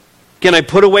 Can I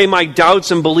put away my doubts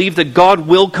and believe that God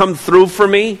will come through for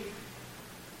me?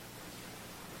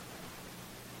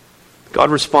 God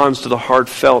responds to the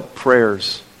heartfelt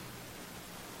prayers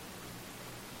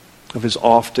of His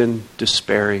often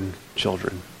despairing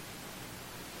children.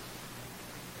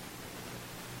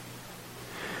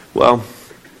 Well,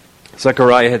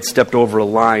 Zechariah had stepped over a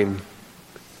line,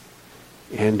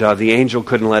 and the angel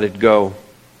couldn't let it go.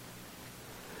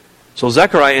 So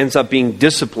Zechariah ends up being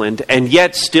disciplined and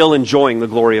yet still enjoying the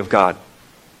glory of God.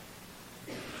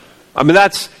 I mean,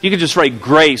 you could just write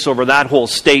grace over that whole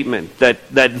statement, that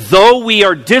though we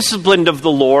are disciplined of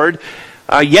the Lord,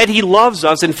 yet He loves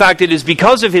us. In fact, it is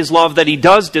because of His love that He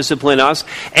does discipline us.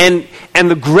 And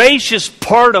the gracious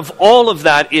part of all of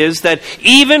that is that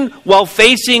even while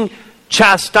facing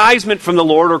chastisement from the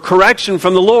Lord or correction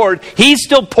from the Lord, He's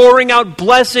still pouring out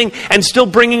blessing and still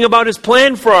bringing about His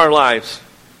plan for our lives.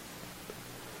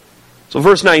 So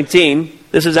verse 19,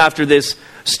 this is after this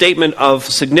statement of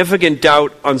significant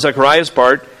doubt on Zechariah's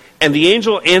part, and the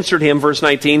angel answered him, verse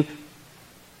 19,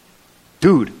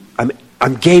 dude,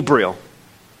 I'm Gabriel.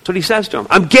 That's what he says to him.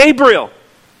 I'm Gabriel.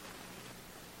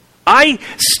 I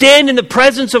stand in the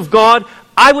presence of God.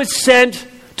 I was sent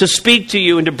to speak to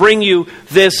you and to bring you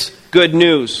this good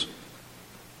news.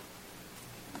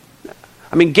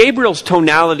 I mean, Gabriel's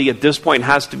tonality at this point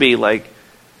has to be like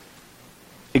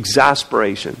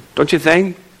exasperation, don't you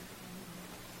think?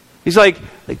 He's like,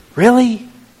 really?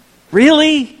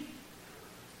 Really?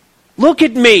 Look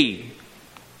at me.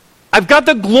 I've got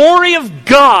the glory of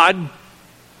God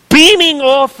beaming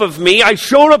off of me. I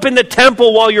showed up in the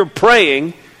temple while you're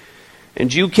praying,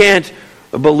 and you can't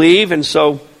believe. And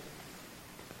so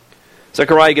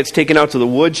Zechariah gets taken out to the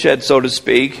woodshed, so to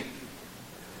speak.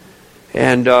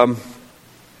 And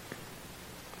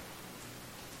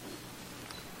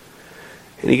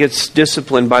he gets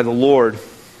disciplined by the Lord.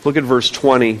 Look at verse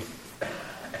 20.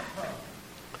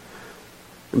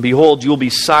 And behold, you will be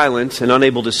silent and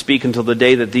unable to speak until the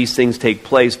day that these things take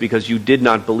place, because you did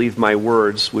not believe my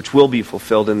words, which will be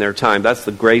fulfilled in their time. That's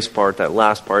the grace part, that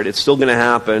last part. It's still going to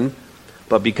happen,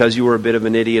 but because you were a bit of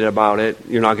an idiot about it,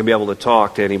 you're not going to be able to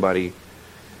talk to anybody.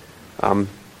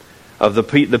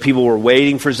 The people were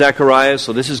waiting for Zechariah,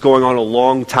 so this is going on a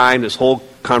long time. This whole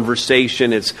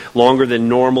conversation, it's longer than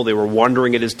normal. They were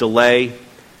wondering at his delay.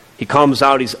 He comes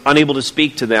out, he's unable to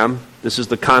speak to them. This is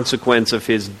the consequence of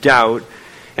his doubt.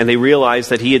 And they realized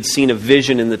that he had seen a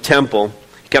vision in the temple.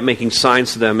 He kept making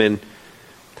signs to them, and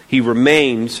he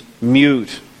remained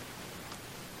mute.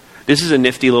 This is a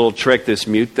nifty little trick, this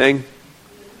mute thing.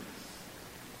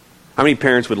 How many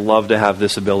parents would love to have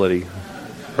this ability?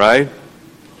 Right?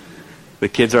 The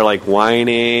kids are like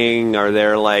whining, or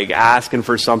they're like asking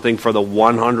for something for the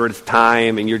 100th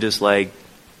time, and you're just like,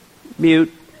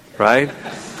 mute, right?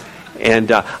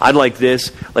 And I'd like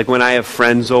this, like when I have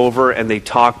friends over and they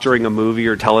talk during a movie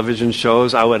or television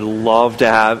shows, I would love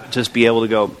to just be able to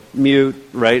go, mute,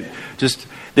 right?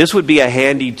 This would be a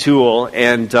handy tool,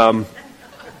 and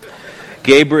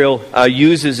Gabriel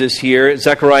uses this here.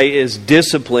 Zechariah is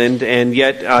disciplined, and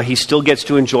yet he still gets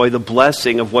to enjoy the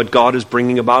blessing of what God is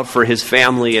bringing about for his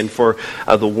family and for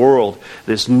the world.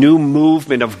 This new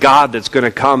movement of God that's going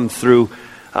to come through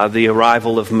the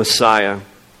arrival of Messiah.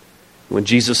 When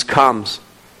Jesus comes,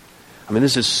 I mean,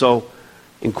 this is so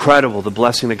incredible, the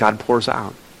blessing that God pours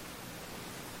out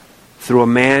through a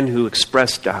man who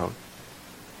expressed doubt.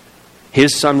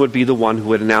 His son would be the one who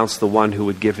would announce the one who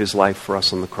would give his life for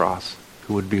us on the cross,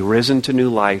 who would be risen to new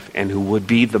life, and who would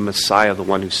be the Messiah, the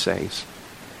one who saves,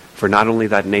 for not only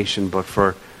that nation, but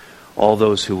for all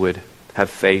those who would have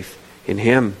faith in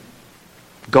him.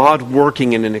 God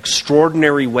working in an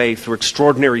extraordinary way through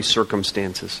extraordinary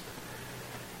circumstances.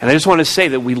 And I just want to say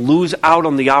that we lose out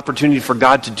on the opportunity for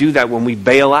God to do that when we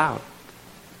bail out.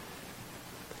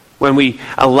 When we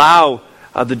allow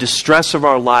the distress of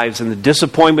our lives and the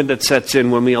disappointment that sets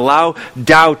in, when we allow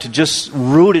doubt to just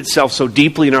root itself so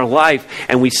deeply in our life,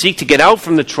 and we seek to get out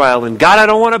from the trial, and God, I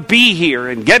don't want to be here,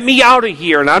 and get me out of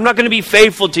here, and I'm not going to be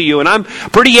faithful to you, and I'm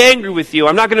pretty angry with you,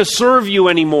 I'm not going to serve you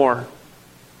anymore.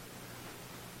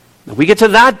 When we get to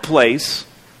that place,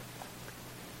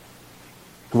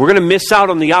 We're going to miss out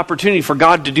on the opportunity for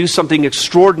God to do something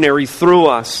extraordinary through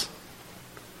us.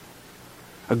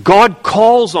 God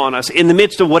calls on us in the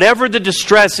midst of whatever the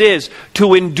distress is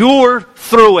to endure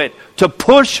through it, to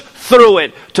push through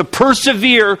it, to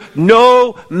persevere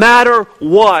no matter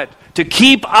what, to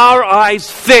keep our eyes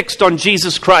fixed on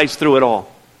Jesus Christ through it all.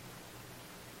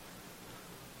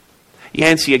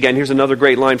 Yancey again, here's another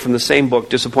great line from the same book,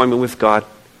 Disappointment with God.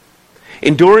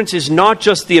 Endurance is not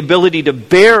just the ability to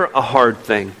bear a hard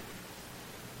thing,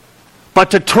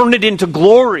 but to turn it into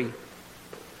glory.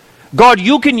 God,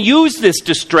 you can use this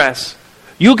distress.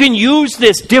 You can use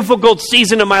this difficult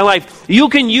season of my life. You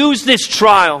can use this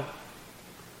trial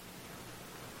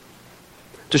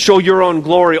to show your own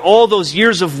glory. All those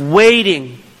years of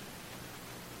waiting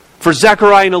for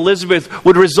Zechariah and Elizabeth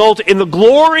would result in the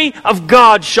glory of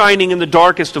God shining in the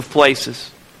darkest of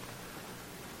places.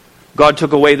 God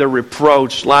took away their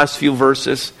reproach, last few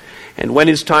verses. And when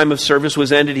his time of service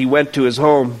was ended, he went to his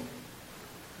home.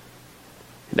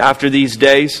 And after these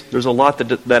days, there's a lot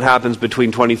that happens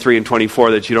between 23 and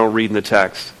 24 that you don't read in the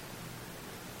text.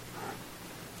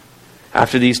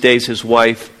 After these days, his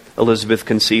wife, Elizabeth,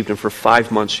 conceived, and for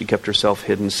 5 months she kept herself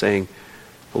hidden, saying,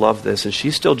 I love this. And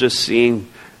she's still just seeing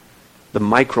the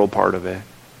micro part of it.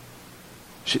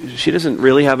 She doesn't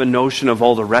really have a notion of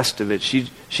all the rest of it. She's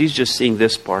just seeing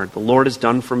this part. The Lord has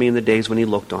done for me in the days when he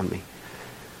looked on me,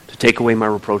 to take away my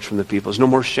reproach from the people. There's no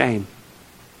more shame.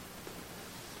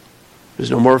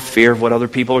 There's no more fear of what other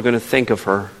people are going to think of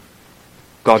her.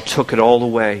 God took it all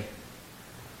away.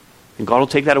 And God will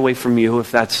take that away from you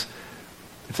if that's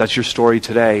your story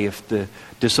today. If the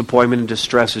disappointment and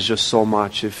distress is just so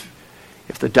much. If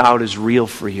the doubt is real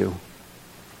for you.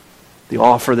 The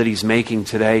offer that he's making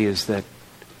today is that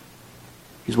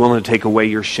he's willing to take away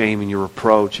your shame and your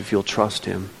reproach if you'll trust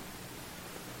him.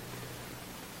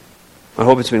 I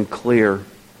hope it's been clear.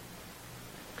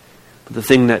 But the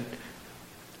thing that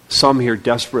some here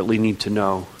desperately need to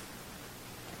know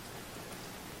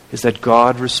is that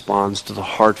God responds to the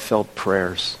heartfelt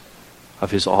prayers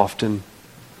of his often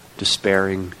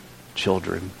despairing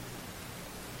children.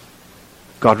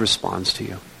 God responds to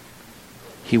you.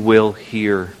 He will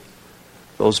hear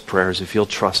those prayers if you'll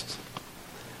trust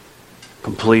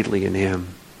completely in him.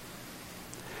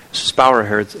 Let's just bow our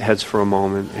heads for a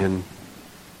moment. And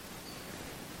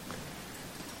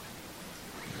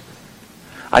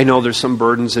I know there's some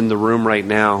burdens in the room right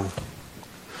now,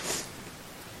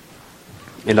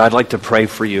 and I'd like to pray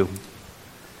for you.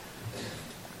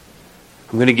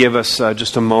 I'm going to give us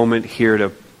just a moment here to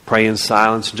pray in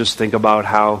silence and just think about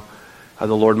how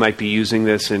the Lord might be using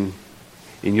this in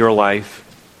your life.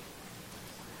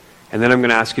 And then I'm going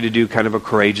to ask you to do kind of a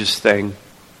courageous thing.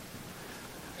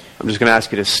 I'm just going to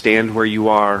ask you to stand where you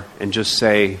are and just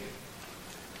say,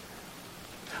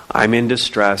 I'm in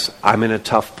distress. I'm in a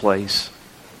tough place.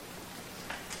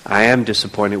 I am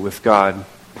disappointed with God.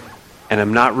 And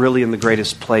I'm not really in the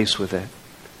greatest place with it.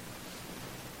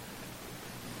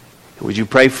 Would you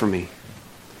pray for me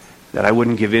that I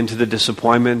wouldn't give in to the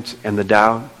disappointment and the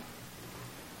doubt?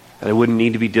 That I wouldn't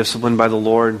need to be disciplined by the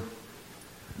Lord,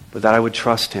 but that I would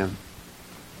trust him.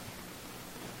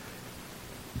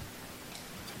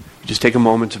 Just take a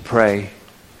moment to pray.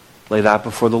 Lay that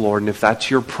before the Lord. And if that's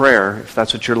your prayer, if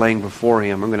that's what you're laying before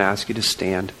him, I'm going to ask you to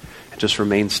stand and just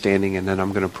remain standing, and then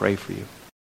I'm going to pray for you.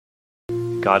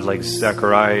 God, like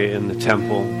Zechariah in the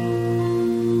temple,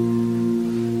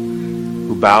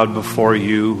 who bowed before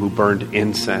you, who burned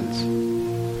incense,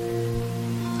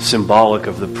 symbolic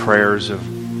of the prayers of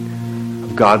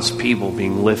God's people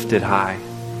being lifted high.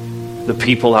 The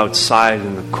people outside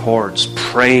in the courts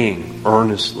praying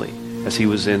earnestly as he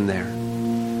was in there.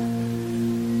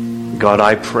 God,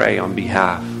 I pray on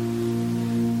behalf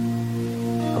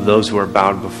of those who are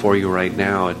bowed before you right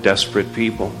now, a desperate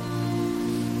people,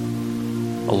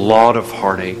 a lot of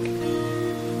heartache,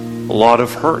 a lot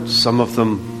of hurt. Some of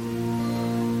them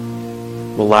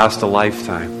will last a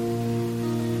lifetime.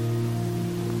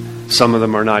 Some of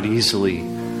them are not easily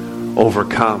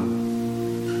overcome.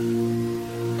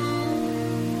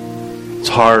 It's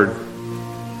hard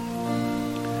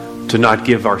to not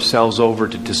give ourselves over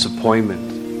to disappointment,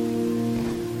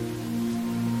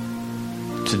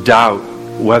 to doubt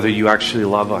whether you actually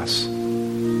love us.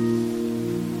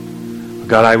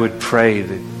 God, I would pray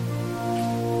that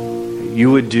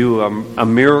you would do a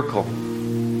miracle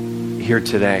here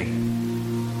today.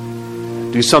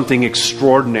 Do something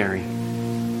extraordinary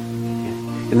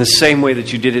in the same way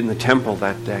that you did it in the temple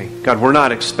that day. God, we're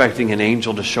not expecting an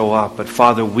angel to show up, but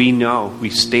Father, we know, we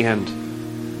stand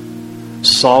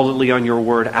solidly on your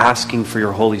word, asking for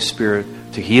your Holy Spirit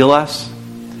to heal us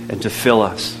and to fill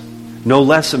us. No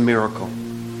less a miracle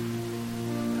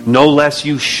No less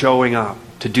you showing up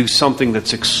to do something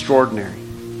that's extraordinary.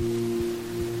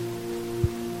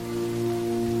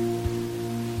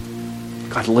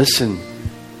 God, listen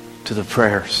to the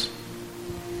prayers,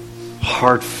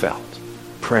 heartfelt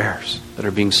prayers that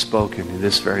are being spoken in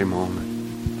this very moment.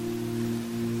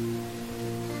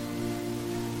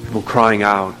 People crying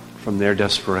out from their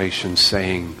desperation,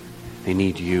 saying they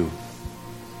need you.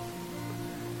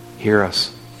 Hear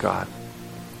us, God,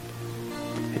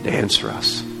 and answer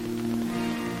us.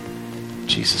 In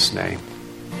Jesus' name.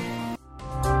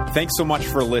 Thanks so much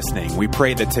for listening. We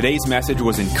pray that today's message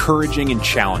was encouraging and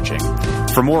challenging.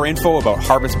 For more info about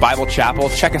Harvest Bible Chapel,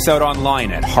 check us out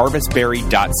online at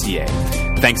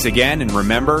harvestberry.ca. Thanks again, and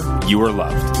remember, you are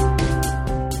loved.